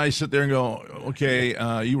story and then I sit there and go,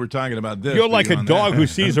 okay, you were talking about this. You're like a dog who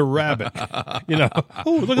sees a rabbit.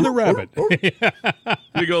 Oh, look at the rabbit.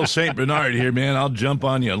 Big old Saint Bernard here, man. I'll jump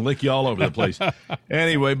on you and lick you all over the place.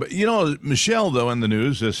 Anyway, but Michelle though in the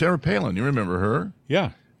news, Sarah Palin, you remember her?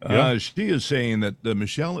 Yeah. She is saying that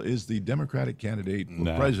Michelle is the Democratic candidate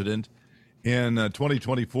for president in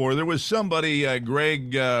 2024. There was somebody,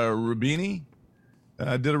 Greg Rubini,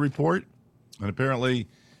 did a report, and apparently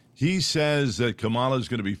he says that Kamala is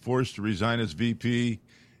going to be forced to resign as VP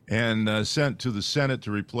and sent to the Senate to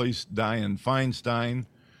replace Dianne Feinstein.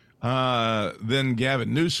 Then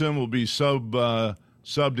Gavin Newsom will be subbed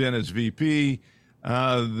in as VP.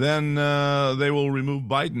 Then they will remove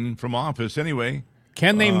Biden from office anyway.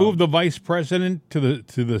 Can they move the vice president to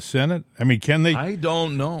the Senate? I mean, can they? I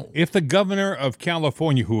don't know. If the governor of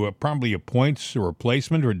California, who probably appoints a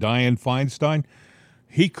replacement or Dianne Feinstein,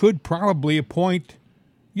 he could probably appoint.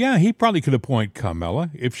 Yeah, he probably could appoint Kamala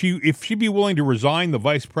if she'd be willing to resign the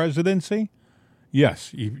vice presidency.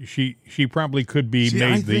 Yes, she probably could be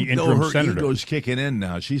made the interim her senator. Ego's kicking in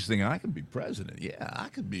now. She's thinking, I could be president. Yeah, I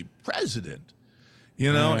could be president.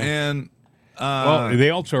 And. Well,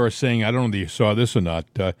 they also are saying, I don't know if you saw this or not,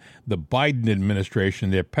 the Biden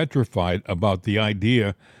administration, they're petrified about the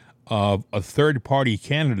idea of a third-party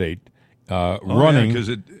candidate running. Because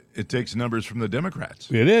it takes numbers from the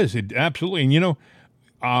Democrats. It is. Absolutely.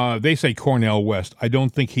 And, they say Cornel West. I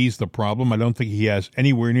don't think he's the problem. I don't think he has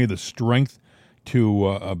anywhere near the strength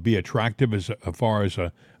to be attractive as far as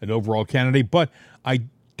an overall candidate. But I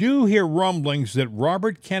do hear rumblings that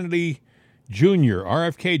Robert Kennedy Jr.,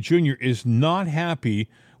 RFK Jr., is not happy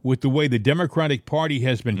with the way the Democratic Party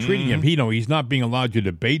has been treating him. He's not being allowed to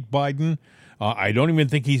debate Biden. I don't even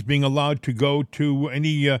think he's being allowed to go to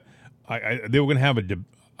any. They were going to have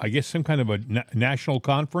some kind of a national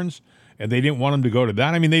conference, and they didn't want him to go to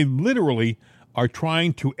that. I mean, they literally are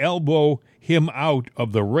trying to elbow him out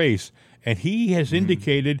of the race, and he has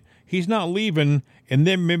indicated he's not leaving, and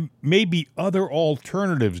there may be other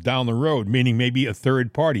alternatives down the road, meaning maybe a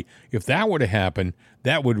third party. If that were to happen,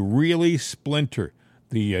 that would really splinter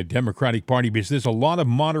the Democratic Party, because there's a lot of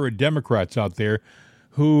moderate Democrats out there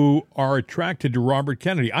who are attracted to Robert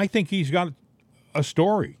Kennedy. I think he's got a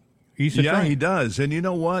story. Yeah, he does. And you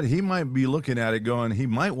know what? He might be looking at it going, he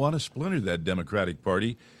might want to splinter that Democratic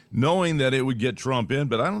Party, knowing that it would get Trump in.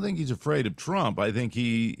 But I don't think he's afraid of Trump. I think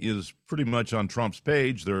he is pretty much on Trump's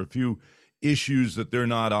page. There are a few issues that they're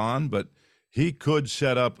not on, but he could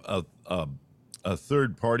set up a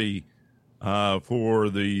third party for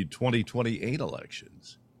the 2028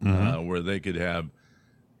 elections, where they could have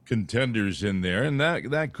contenders in there, and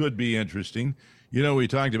that could be interesting. You know, we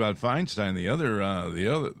talked about Feinstein, the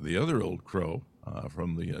other old crow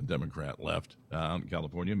from the Democrat left out in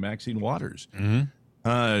California, Maxine Waters.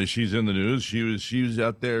 She's in the news. She was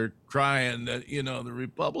out there crying that the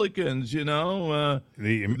Republicans, the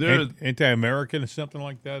anti-American or something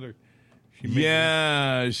like that, or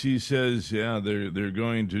she says they're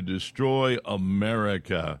going to destroy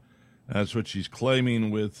America. That's what she's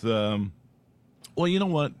claiming with. Well, you know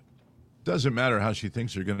what? Doesn't matter how she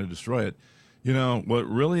thinks they're going to destroy it. You know, what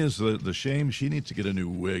really is the shame, she needs to get a new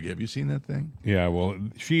wig. Have you seen that thing? Yeah, well,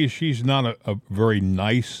 she's not a very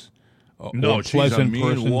nice no, she's a mean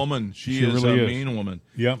person. Woman. She is really a mean woman.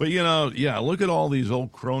 Yeah. But, look at all these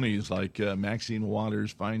old cronies like Maxine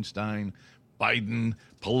Waters, Feinstein, Biden,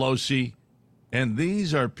 Pelosi. And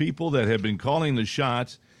these are people that have been calling the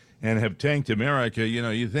shots and have tanked America. You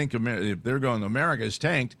know, you think if they're going, America's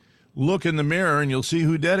tanked, look in the mirror and you'll see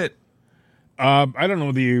who did it. I don't know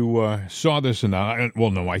whether you saw this or not.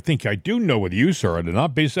 Well, no, I think I do know whether you saw it or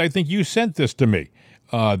not, because I think you sent this to me.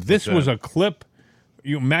 This was a clip.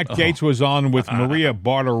 Matt Gaetz was on with Maria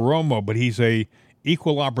Bartiromo, but he's a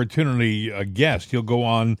equal opportunity guest. He'll go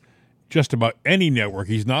on just about any network.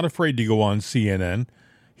 He's not afraid to go on CNN.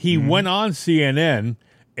 He went on CNN,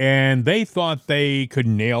 and they thought they could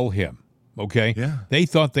nail him, okay? Yeah. They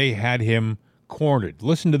thought they had him cornered.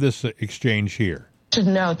 Listen to this exchange here. Should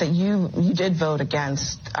note that you did vote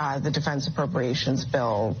against the defense appropriations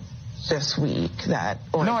bill this week. No,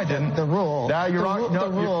 I didn't. The rule. Now you're wrong. No,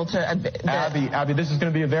 the rule Abby, this is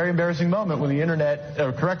going to be a very embarrassing moment when the internet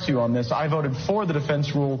corrects you on this. I voted for the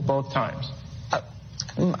defense rule both times.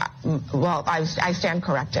 Well, I stand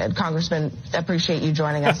corrected. Congressman, appreciate you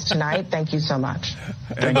joining us tonight. Thank you so much.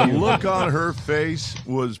 And the look on her face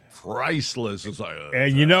was priceless. It's like,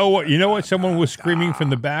 and you know what? Someone was screaming from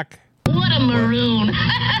the back. What a maroon.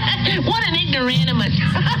 What an ignoramus.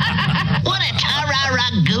 What a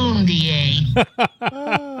tararagoondier.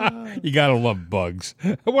 You gotta love bugs.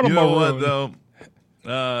 What a you know maroon. what,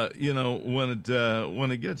 though?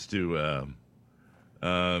 When it gets to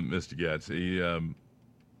Mr. Gaetz,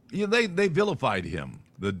 they vilified him.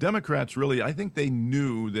 The Democrats really, I think they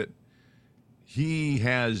knew that he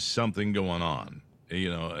has something going on,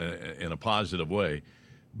 in a positive way.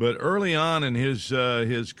 But early on in his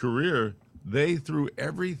career, they threw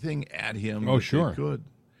everything at him they could,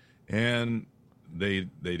 and they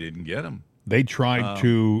didn't get him. They tried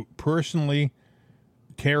to personally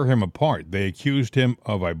tear him apart. They accused him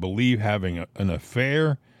of, I believe, having an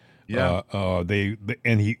affair. Yeah.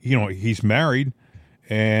 He's married,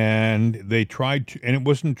 and they tried to, and it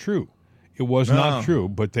wasn't true. It was not true.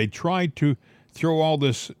 But they tried to throw all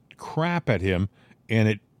this crap at him,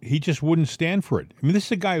 and he just wouldn't stand for it. I mean, this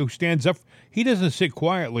is a guy who stands up. He doesn't sit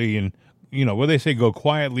quietly and, what they say, go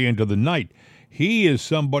quietly into the night. He is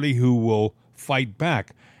somebody who will fight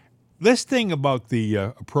back. This thing about the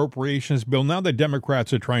appropriations bill, now the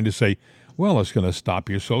Democrats are trying to say, well, it's going to stop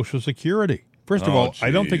your Social Security. First of all, I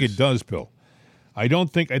don't think it does, Bill. I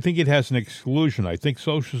think it has an exclusion. I think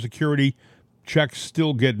Social Security checks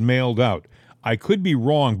still get mailed out. I could be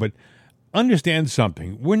wrong, but understand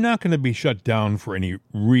something. We're not going to be shut down for any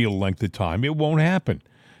real length of time. It won't happen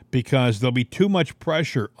because there'll be too much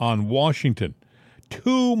pressure on Washington.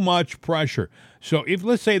 Too much pressure. So if,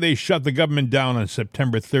 let's say, they shut the government down on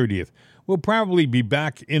September 30th, we'll probably be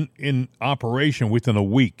back in operation within a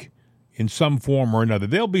week in some form or another.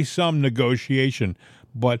 There'll be some negotiation,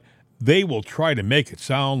 but they will try to make it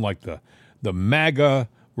sound like the MAGA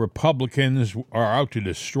Republicans are out to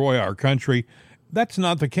destroy our country. That's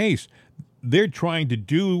not the case. They're trying to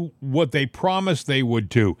do what they promised they would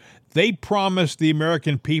do. They promised the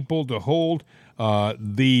American people to hold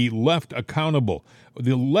the left accountable.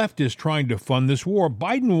 The left is trying to fund this war.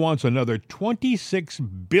 Biden wants another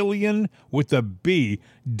 $26 billion with a B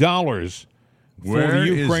dollars for the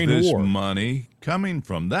Ukraine war. Where is this war. money coming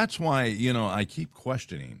from? That's why, I keep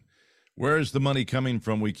questioning Where is the money coming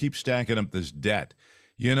from? We keep stacking up this debt.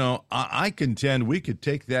 You know, I contend we could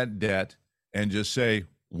take that debt and just say,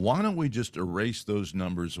 why don't we just erase those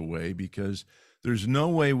numbers away? Because there's no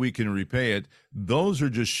way we can repay it. Those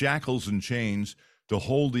are just shackles and chains to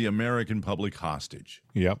hold the American public hostage.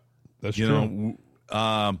 Yep, that's you true.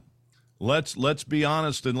 know, let's be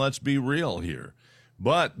honest and let's be real here.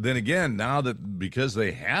 But then again, now that because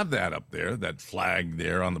they have that up there, that flag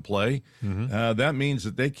there on the play, that means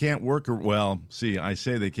that they can't work. Well, see, I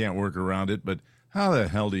say they can't work around it, but how the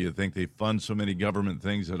hell do you think they fund so many government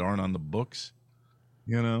things that aren't on the books?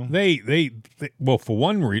 You know, they well, for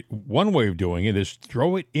one way of doing it is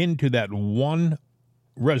throw it into that one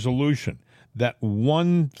resolution, that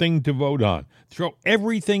one thing to vote on. Throw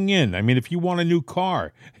everything in. I mean, if you want a new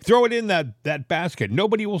car, throw it in that basket.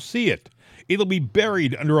 Nobody will see it. It'll be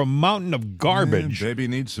buried under a mountain of garbage. Baby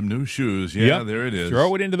needs some new shoes. Yeah, Yep. there it is.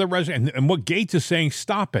 Throw it into the resolution. And what Gates is saying,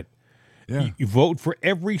 stop it. Yeah. You vote for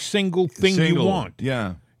every single thing you want.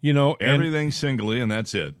 Yeah. You know, Everything singly, and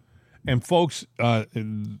that's it. And folks,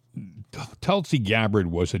 Tulsi Gabbard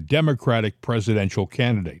was a Democratic presidential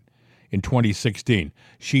candidate in 2016.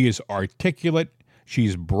 She is articulate.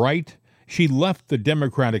 She's bright. She left the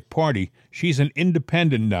Democratic Party. She's an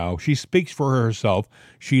independent now. She speaks for herself.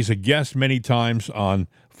 She's a guest many times on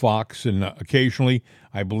Fox, and occasionally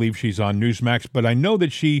I believe she's on Newsmax. But I know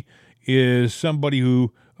that she is somebody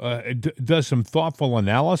who does some thoughtful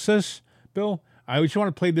analysis. Bill, I just want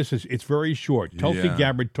to play this. It's very short. Tulsi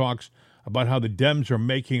Gabbard talks about how the Dems are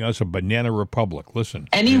making us a banana republic. Listen.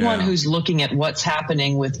 Anyone who's looking at what's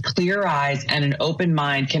happening with clear eyes and an open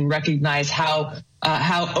mind can recognize how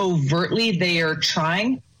overtly they are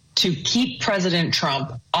trying to keep President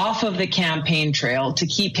Trump off of the campaign trail, to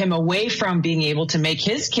keep him away from being able to make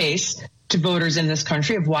his case to voters in this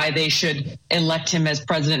country of why they should elect him as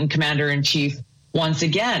president and commander-in-chief once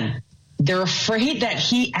again. They're afraid that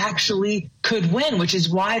he actually could win, which is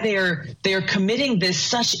why they are committing this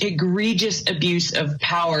such egregious abuse of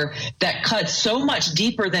power that cuts so much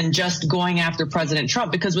deeper than just going after President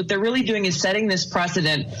Trump, because what they're really doing is setting this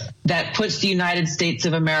precedent that puts the United States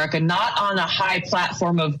of America not on a high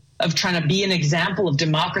platform of trying to be an example of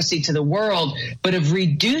democracy to the world, but of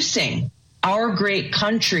reducing our great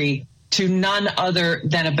country to none other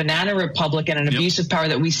than a banana republic and an abuse of power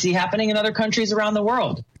that we see happening in other countries around the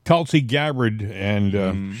world. Tulsi Gabbard,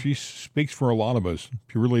 and she speaks for a lot of us.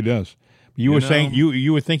 She really does. You were saying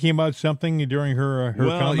you were thinking about something during her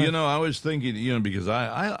comment? You know, I was thinking, because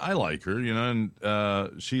I like her,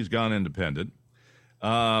 and she's gone independent.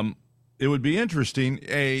 It would be interesting,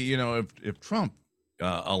 if Trump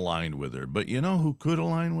aligned with her. But you know who could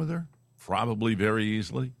align with her? Probably very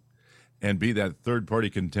easily, and be that third-party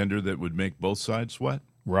contender that would make both sides sweat?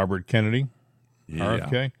 Robert Kennedy,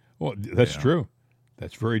 RFK. Well, that's true.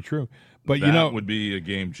 That's very true. But that would be a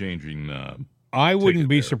game-changing. I wouldn't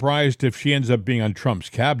be surprised if she ends up being on Trump's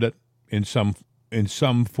cabinet in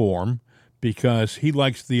some form, because he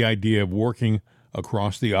likes the idea of working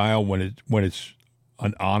across the aisle when it's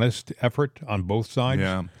an honest effort on both sides.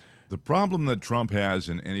 Yeah. The problem that Trump has,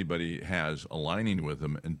 and anybody has aligning with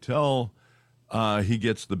him, until he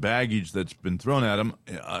gets the baggage that's been thrown at him,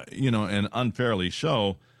 and unfairly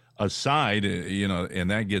so, aside,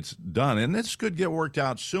 and that gets done, and this could get worked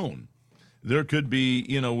out soon. There could be,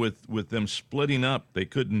 with them splitting up, they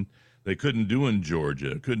couldn't do in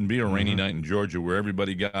Georgia. It couldn't be a rainy night in Georgia where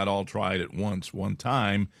everybody got all tried at one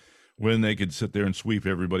time, when they could sit there and sweep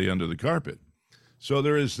everybody under the carpet. So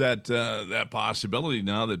there is that possibility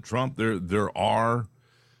now that Trump, there are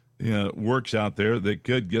works out there that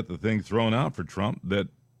could get the thing thrown out for Trump, that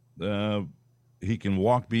he can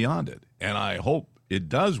walk beyond it, and I hope it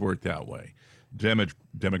does work that way.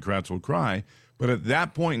 Democrats will cry, but at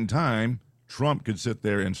that point in time, Trump could sit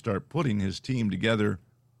there and start putting his team together,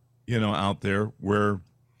 out there where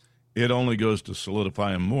it only goes to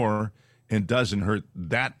solidify him more and doesn't hurt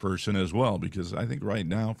that person as well. Because I think right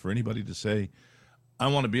now, for anybody to say, I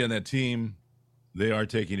want to be on that team, they are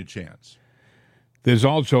taking a chance. There's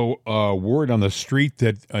also word on the street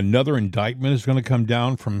that another indictment is going to come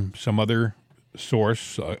down from some other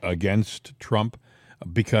source against Trump,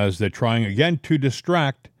 because they're trying again to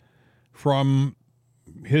distract from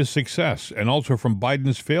his success and also from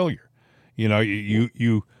Biden's failure.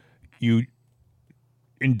 You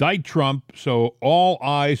indict Trump, so all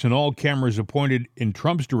eyes and all cameras are pointed in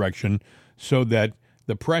Trump's direction, so that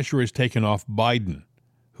the pressure is taken off Biden,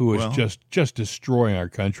 who is just destroying our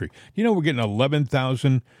country. We're getting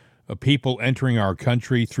 11,000 people entering our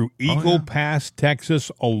country through Eagle Pass, Texas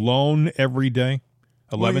alone every day.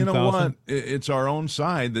 Well, you 11,000. know what? It's our own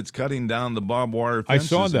side that's cutting down the barbed wire I fences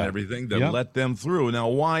saw that. and everything that Yep. let them through. Now,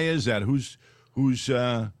 why is that? Who's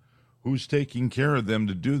taking care of them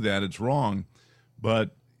to do that? It's wrong.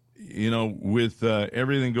 But, with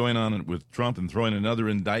everything going on with Trump and throwing another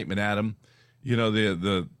indictment at him,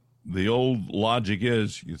 the old logic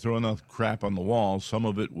is you throw enough crap on the wall, some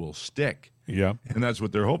of it will stick. Yeah. And that's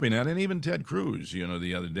what they're hoping at. And even Ted Cruz,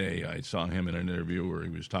 the other day I saw him in an interview where he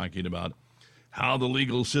was talking about how the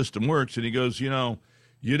legal system works. And he goes, you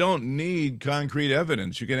don't need concrete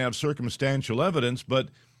evidence. You can have circumstantial evidence, but,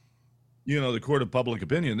 the court of public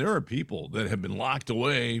opinion, there are people that have been locked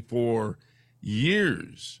away for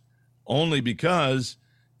years only because,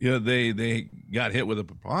 they got hit with a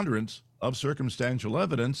preponderance of circumstantial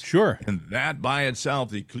evidence. Sure. And that by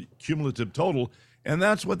itself, the cumulative total, and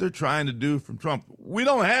that's what they're trying to do from Trump. We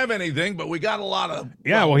don't have anything, but we got a lot of...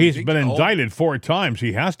 Yeah, well, he's been indicted 4 times.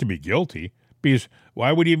 He has to be guilty. Because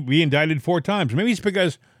why would he be indicted 4 times? Maybe it's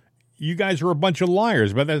because you guys are a bunch of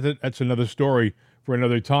liars, but that's another story for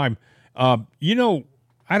another time. I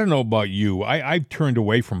don't know about you. I've turned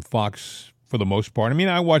away from Fox for the most part. I mean,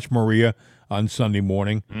 I watch Maria on Sunday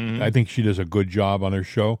morning. Mm-hmm. I think she does a good job on her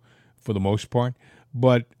show for the most part.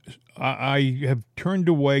 But I have turned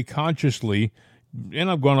away consciously,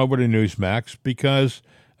 and I've gone over to Newsmax because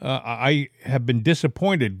I have been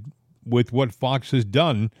disappointed with what Fox has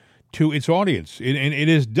done to its audience.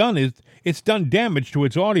 It's done damage to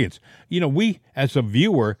its audience. We, as a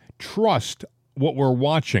viewer, trust what we're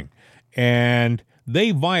watching. And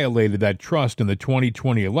they violated that trust in the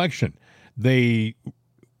 2020 election. They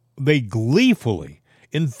gleefully,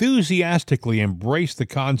 enthusiastically embraced the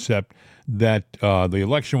concept that the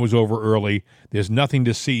election was over early, there's nothing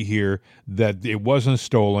to see here, that it wasn't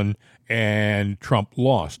stolen, and Trump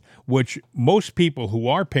lost, which most people who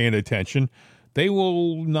are paying attention, they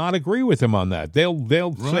will not agree with him on that.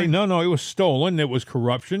 They'll say, no, it was stolen, it was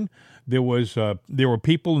corruption, there were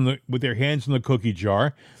people with their hands in the cookie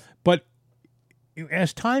jar. But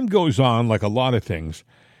as time goes on, like a lot of things,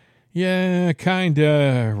 kind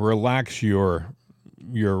of relax your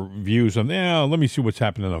views on, let me see what's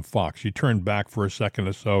happening on Fox. You turn back for a second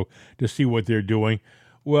or so to see what they're doing.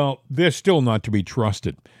 Well, they're still not to be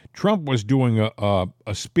trusted. Trump was doing a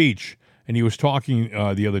speech, and he was talking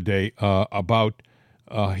the other day about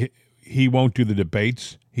he won't do the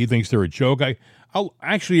debates. He thinks they're a joke. I'll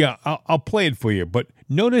play it for you. But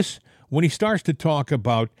notice when he starts to talk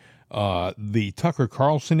about the Tucker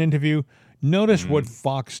Carlson interview, notice what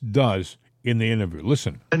Fox does in the interview.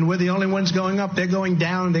 Listen. And we're the only ones going up. They're going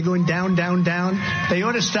down. They're going down, down, down. They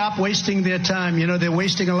ought to stop wasting their time. They're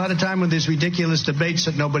wasting a lot of time with these ridiculous debates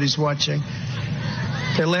that nobody's watching.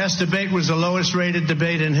 Their last debate was the lowest rated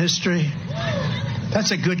debate in history.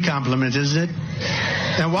 That's a good compliment, isn't it?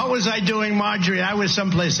 And what was I doing, Marjorie? I was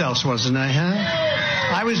someplace else, wasn't I,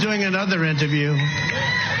 huh? I was doing another interview.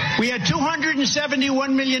 We had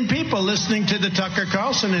 271 million people listening to the Tucker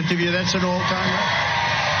Carlson interview. That's an all-time record.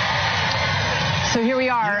 So here we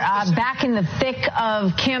are, back in the thick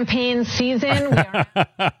of campaign season.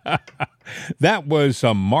 That was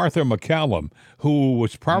Martha McCallum, who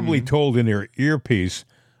was probably told in her earpiece,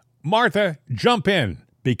 Martha, jump in,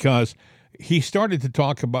 because he started to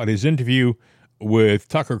talk about his interview with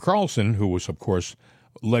Tucker Carlson, who was, of course,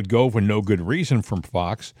 let go for no good reason from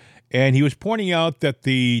Fox. And he was pointing out that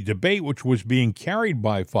the debate, which was being carried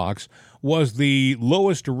by Fox, was the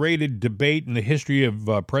lowest rated debate in the history of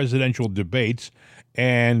presidential debates.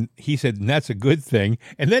 And he said, and that's a good thing.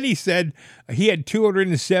 And then he said he had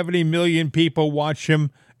 270 million people watch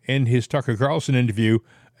him in his Tucker Carlson interview.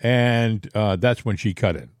 And that's when she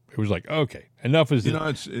cut it. It was like, okay, enough is...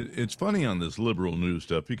 it's funny on this liberal news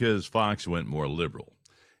stuff because Fox went more liberal.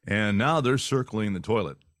 And now they're circling the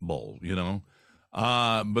toilet bowl,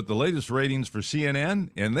 But the latest ratings for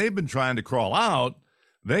CNN, and they've been trying to crawl out,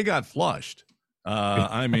 they got flushed.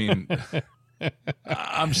 I'm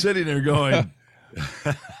sitting there going...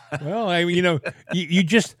 Well, you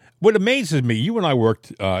just... What amazes me, you and I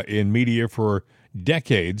worked in media for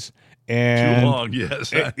decades. And too long,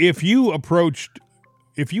 yes.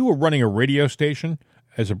 If you were running a radio station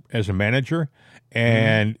as a manager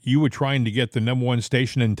and you were trying to get the number one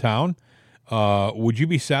station in town, would you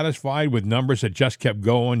be satisfied with numbers that just kept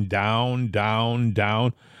going down, down,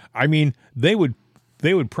 down? I mean, the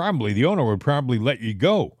owner would probably let you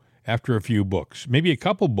go after a few books, maybe a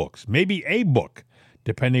couple books, maybe a book,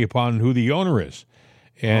 depending upon who the owner is.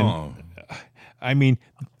 And I mean,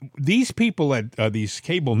 these people at these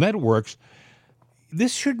cable networks,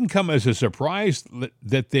 this shouldn't come as a surprise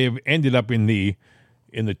that they've ended up in the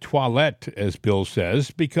toilet, as Bill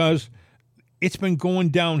says, because it's been going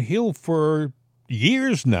downhill for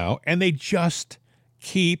years now, and they just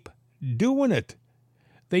keep doing it.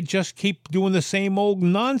 They just keep doing the same old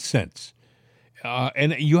nonsense.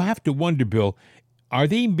 And you have to wonder, Bill, are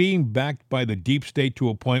they being backed by the deep state to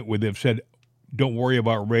a point where they've said, don't worry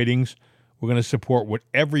about ratings. We're going to support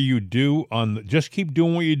whatever you do. Just keep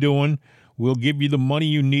doing what you're doing. We'll give you the money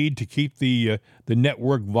you need to keep the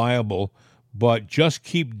network viable, but just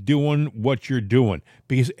keep doing what you're doing,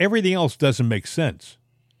 because everything else doesn't make sense.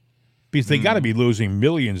 Because they got to be losing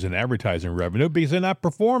millions in advertising revenue because they're not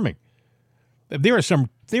performing. There are some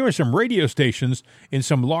radio stations in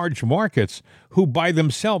some large markets who by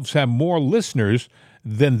themselves have more listeners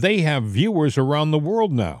than they have viewers around the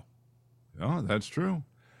world now. Oh, that's true.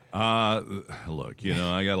 Look,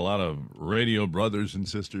 I got a lot of radio brothers and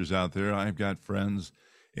sisters out there. I've got friends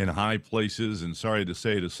in high places, and sorry to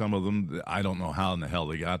say to some of them, I don't know how in the hell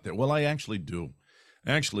they got there. Well, I actually do.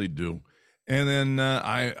 And then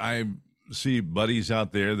I see buddies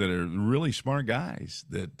out there that are really smart guys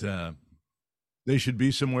that they should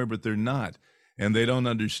be somewhere, but they're not. And they don't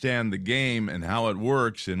understand the game and how it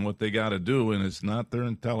works and what they got to do, and it's not their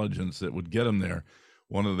intelligence that would get them there.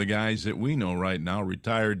 One of the guys that we know right now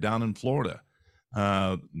retired down in Florida.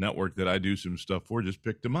 Network that I do some stuff for just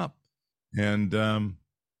picked him up. And,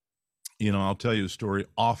 I'll tell you a story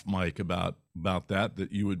off mic about that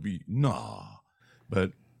you would be, nah.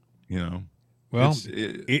 But, Well,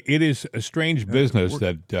 it is a strange business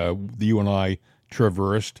that you and I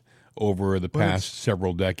traversed over the past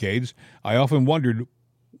several decades. I often wondered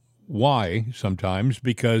why sometimes,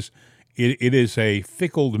 because it is a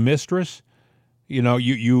fickle mistress.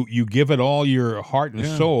 You give it all your heart and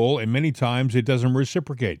soul, and many times it doesn't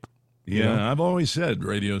reciprocate. Yeah, I've always said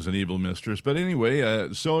radio's an evil mistress. But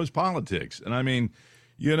anyway, so is politics. And I mean,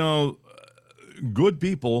 good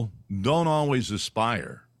people don't always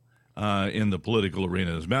aspire in the political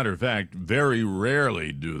arena. As a matter of fact, very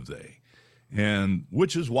rarely do they. And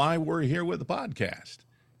which is why we're here with the podcast.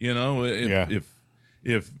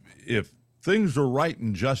 If things were right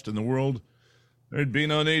and just in the world, there'd be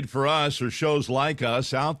no need for us or shows like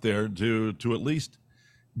us out there to at least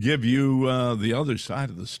give you the other side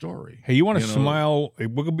of the story. Hey, you want to smile?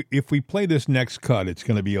 If we play this next cut, it's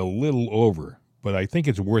going to be a little over, but I think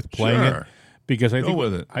it's worth playing it because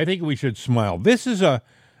I think we should smile. This is a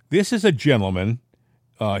gentleman.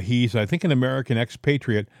 He's, I think, an American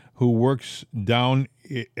expatriate who works down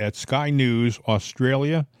at Sky News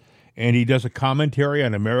Australia, and he does a commentary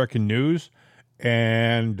on American news.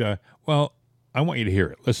 And I want you to hear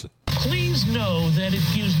it. Listen. Please know that it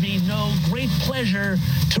gives me no great pleasure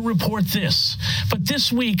to report this. But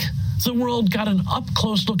this week, the world got an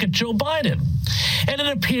up-close look at Joe Biden. And it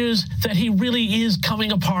appears that he really is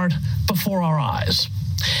coming apart before our eyes.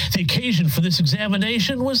 The occasion for this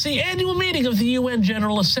examination was the annual meeting of the UN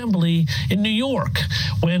General Assembly in New York,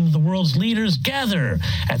 when the world's leaders gather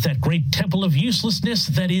at that great temple of uselessness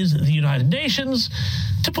that is the United Nations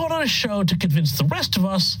to put on a show to convince the rest of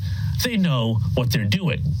us they know what they're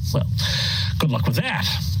doing. Well, good luck with that.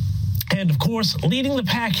 And, of course, leading the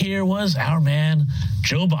pack here was our man,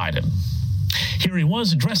 Joe Biden. Here he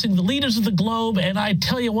was addressing the leaders of the globe, and I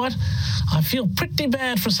tell you what, I feel pretty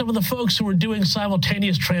bad for some of the folks who are doing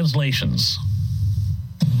simultaneous translations.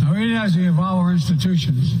 Now, even as we evolve our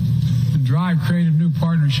institutions and drive creative new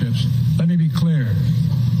partnerships, let me be clear.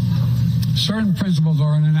 Certain principles of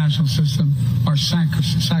our international system are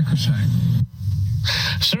sacrosanct.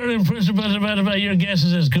 Certain principles about your guess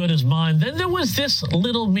is as good as mine. Then there was this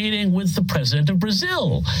little meeting with the president of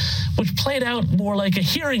Brazil, which played out more like a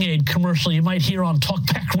hearing aid commercial you might hear on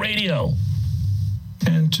Talkback Radio.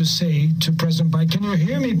 And to say to President Biden, can you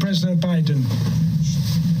hear me, President Biden?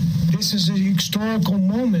 This is a historical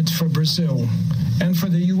moment for Brazil and for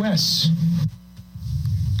the U.S.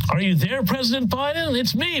 Are you there, President Biden?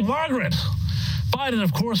 It's me, Margaret. Biden,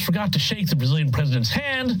 of course, forgot to shake the Brazilian president's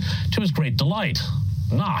hand, to his great delight.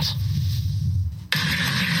 Not.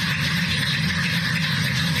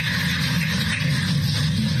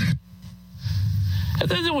 And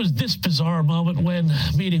then there was this bizarre moment when,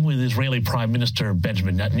 meeting with Israeli Prime Minister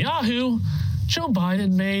Benjamin Netanyahu, Joe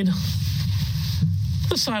Biden made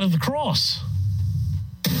the sign of the cross.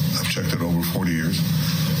 I've checked it over 40 years,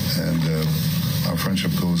 and our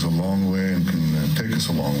friendship goes a long way and can take us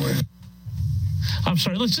a long way. I'm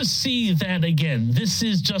sorry, let's just see that again. It's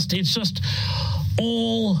just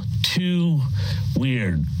all too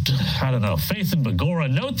weird. I don't know. Faith and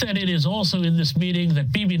Begorra. Note that it is also in this meeting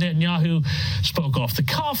that Bibi Netanyahu spoke off the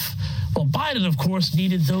cuff. Well, Biden, of course,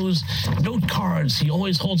 needed those note cards he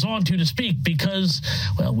always holds on to speak because,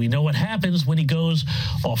 well, we know what happens when he goes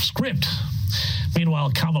off script.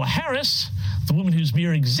 Meanwhile, Kamala Harris, The woman whose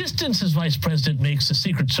mere existence as vice president makes the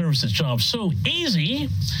Secret Service's job so easy,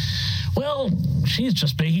 well, she's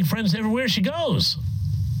just making friends everywhere she goes.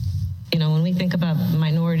 You know, when we think about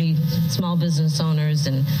minority small business owners,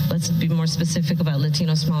 and let's be more specific about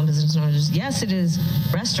Latino small business owners, yes, it is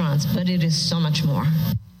restaurants, but it is so much more.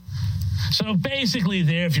 So basically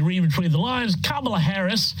there, if you read between the lines, Kamala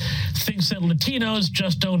Harris thinks that Latinos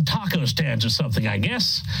just own taco stands or something, I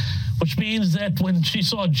guess, which means that when she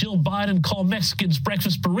saw Jill Biden call Mexicans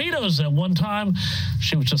breakfast burritos at one time,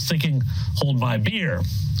 she was just thinking, hold my beer.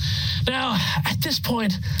 Now, at this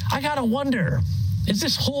point, I gotta wonder, is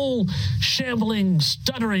this whole shambling,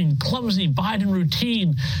 stuttering, clumsy Biden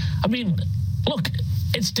routine, I mean, look,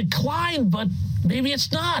 it's declined, but maybe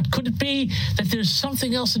it's not. Could it be that there's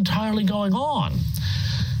something else entirely going on?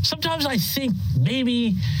 Sometimes I think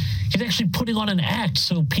maybe he's actually putting on an act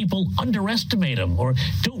so people underestimate him or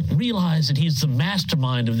don't realize that he's the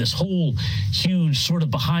mastermind of this whole huge sort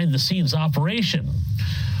of behind-the-scenes operation.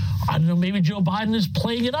 I don't know, maybe Joe Biden is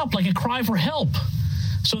playing it up like a cry for help.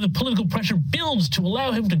 So the political pressure builds to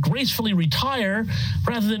allow him to gracefully retire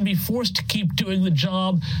rather than be forced to keep doing the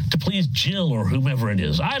job to please Jill or whomever it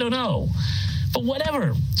is. I don't know. But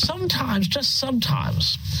whatever, sometimes, just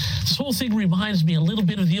sometimes, this whole thing reminds me a little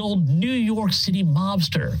bit of the old New York City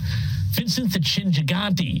mobster, Vincent the Chin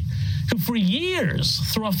Gigante, who for years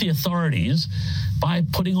threw off the authorities by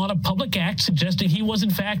putting on a public act suggesting he was,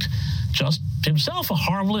 in fact, just himself a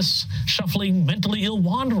harmless, shuffling, mentally ill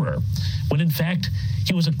wanderer, when in fact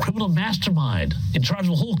he was a criminal mastermind in charge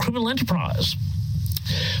of a whole criminal enterprise.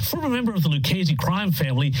 Former member of the Lucchese crime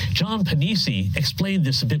family, John Panisi, explained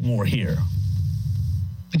this a bit more here.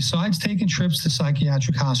 Besides taking trips to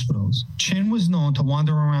psychiatric hospitals, Chin was known to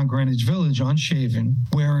wander around Greenwich Village unshaven,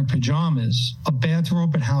 wearing pajamas, a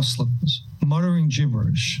bathrobe, and house slippers, muttering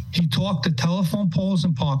gibberish. He talked to telephone poles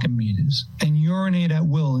and parking meters and urinate at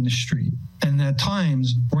will in the street, and at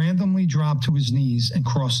times randomly dropped to his knees and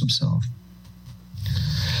crossed himself.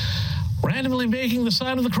 Randomly making the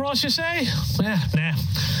sign of the cross, you say? Nah.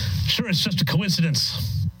 Sure, it's just a coincidence.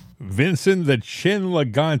 Vincent the Chin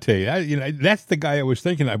Gigante. That's the guy I was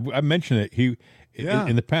thinking. I mentioned it.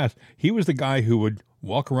 In the past, he was the guy who would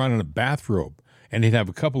walk around in a bathrobe, and he'd have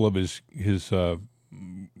a couple of his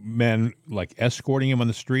men like escorting him on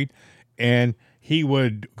the street, and he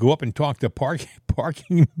would go up and talk to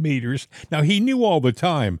parking meters. Now, he knew all the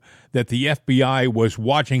time that the FBI was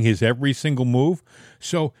watching his every single move,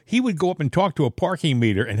 so he would go up and talk to a parking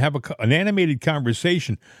meter and have an animated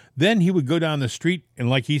conversation. Then he would go down the street, and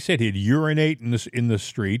like he said, he'd urinate in the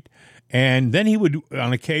street, and then he would,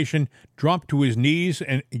 on occasion, drop to his knees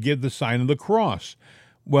and give the sign of the cross.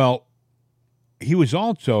 Well, he was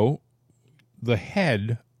also the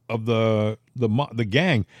head of the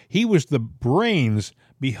gang. He was the brains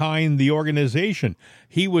behind the organization.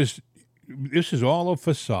 This is all a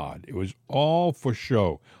facade. It was all for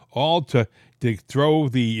show, all to throw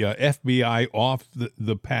the FBI off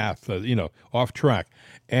the path, off track.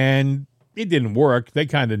 And it didn't work. They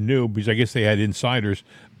kind of knew because I guess they had insiders,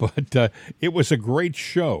 but it was a great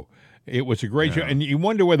show. It was a great show. And you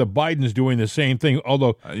wonder whether Biden's doing the same thing,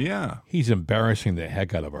 although he's embarrassing the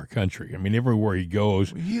heck out of our country. I mean, everywhere he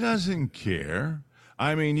goes. He doesn't care.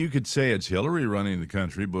 I mean, you could say it's Hillary running the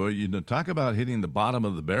country, but talk about hitting the bottom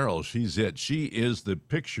of the barrel. She's it. She is the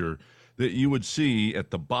picture that you would see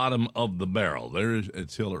at the bottom of the barrel.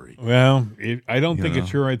 It's Hillary. Well, I don't think it's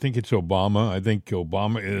her. I think it's Obama. I think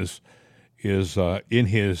Obama is in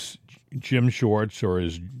his gym shorts or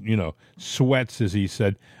his sweats, as he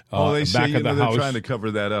said. They say back of the they're house. trying to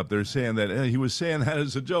cover that up. They're saying that he was saying that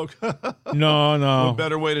as a joke. No. What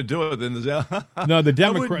better way to do it than no, the Democrats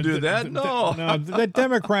I wouldn't do that. The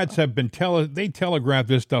Democrats have been they telegraph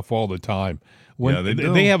this stuff all the time. They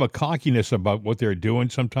do. They have a cockiness about what they're doing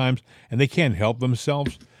sometimes, and they can't help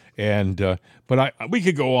themselves. And but we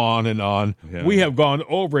could go on and on. Yeah. We have gone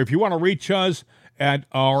over. If you want to reach us at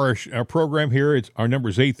our program here, our number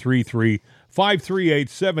is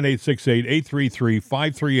 833-538-7868,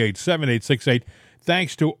 833-538-7868.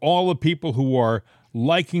 Thanks to all the people who are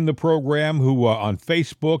liking the program, who are on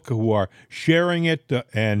Facebook, who are sharing it,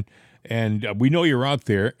 and we know you're out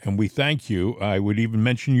there, and we thank you. I would even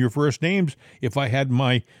mention your first names if I had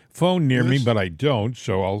my phone near me, but I don't,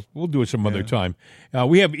 so we'll do it some other time.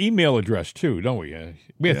 We have email address, too, don't we?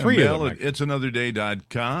 We have three of them.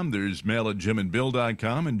 It'sanotherday.com. There's mail at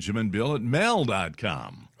jimandbill.com and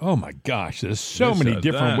jimandbill@mail.com. Oh, my gosh. There's so many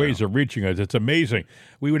different ways of reaching us. It's amazing.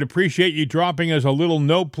 We would appreciate you dropping us a little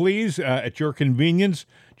note, please, at your convenience.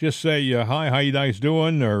 Just say, hi, how you guys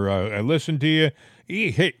doing? Or I listen to you.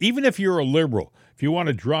 Hey, even if you're a liberal, If you want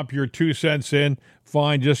to drop your 2 cents in,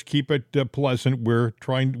 fine. Just keep it pleasant. We're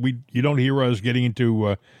trying. You don't hear us getting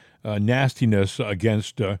into nastiness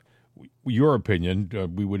against your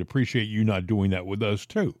opinion. We would appreciate you not doing that with us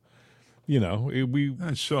too.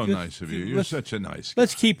 That's so nice of you. You're such a nice guy.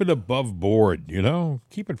 Let's keep it above board.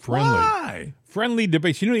 Keep it friendly. Why? Friendly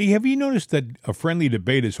debates. Have you noticed that a friendly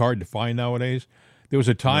debate is hard to find nowadays? There was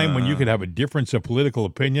a time when you could have a difference of political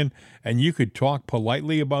opinion and you could talk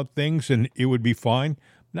politely about things and it would be fine.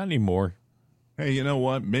 Not anymore. Hey, you know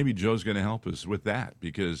what? Maybe Joe's going to help us with that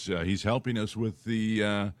because he's helping us with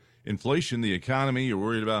the inflation, the economy. You're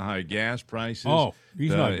worried about high gas prices. Oh,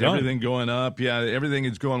 he's not done. Everything going up. Yeah, everything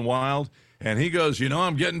is going wild. And he goes,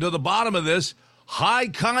 I'm getting to the bottom of this. High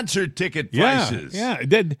concert ticket prices. Yeah.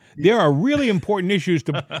 There are really important issues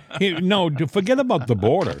to forget about the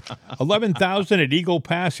border. 11,000 at Eagle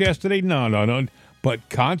Pass yesterday? No. But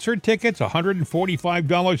concert tickets,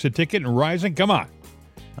 $145 a ticket and rising? Come on.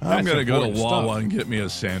 I'm going to go to Wawa and get me a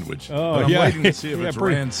sandwich. Oh, but I'm waiting to see if it's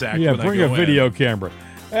ransacked when I go in. Bring a video camera.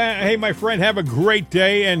 Hey, my friend, have a great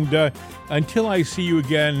day. And until I see you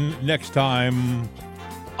again next time.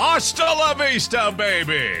 Hasta la vista,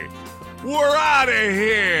 baby. We're out of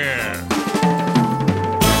here.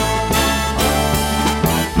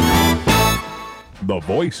 The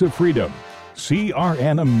voice of freedom.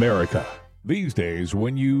 CRN America. These days,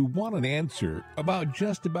 when you want an answer about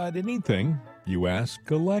just about anything, you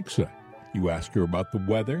ask Alexa. You ask her about the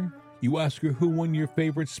weather. You ask her who won your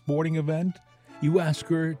favorite sporting event. You ask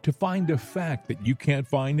her to find a fact that you can't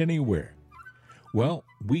find anywhere. Well,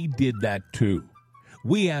 we did that too.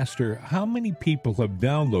 We asked her how many people have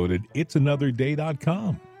downloaded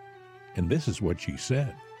it'sanotherday.com. And this is what she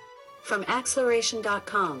said. From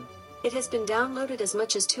acceleration.com, it has been downloaded as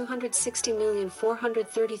much as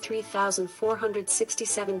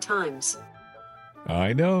 260,433,467 times.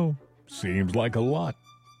 I know. Seems like a lot.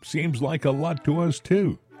 Seems like a lot to us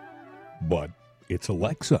too. But it's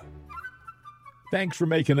Alexa. Thanks for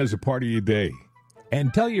making us a part of your day.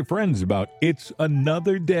 And tell your friends about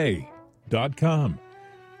it'sanotherday.com.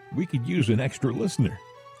 We could use an extra listener.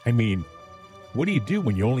 I mean, what do you do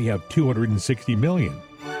when you only have 260 million?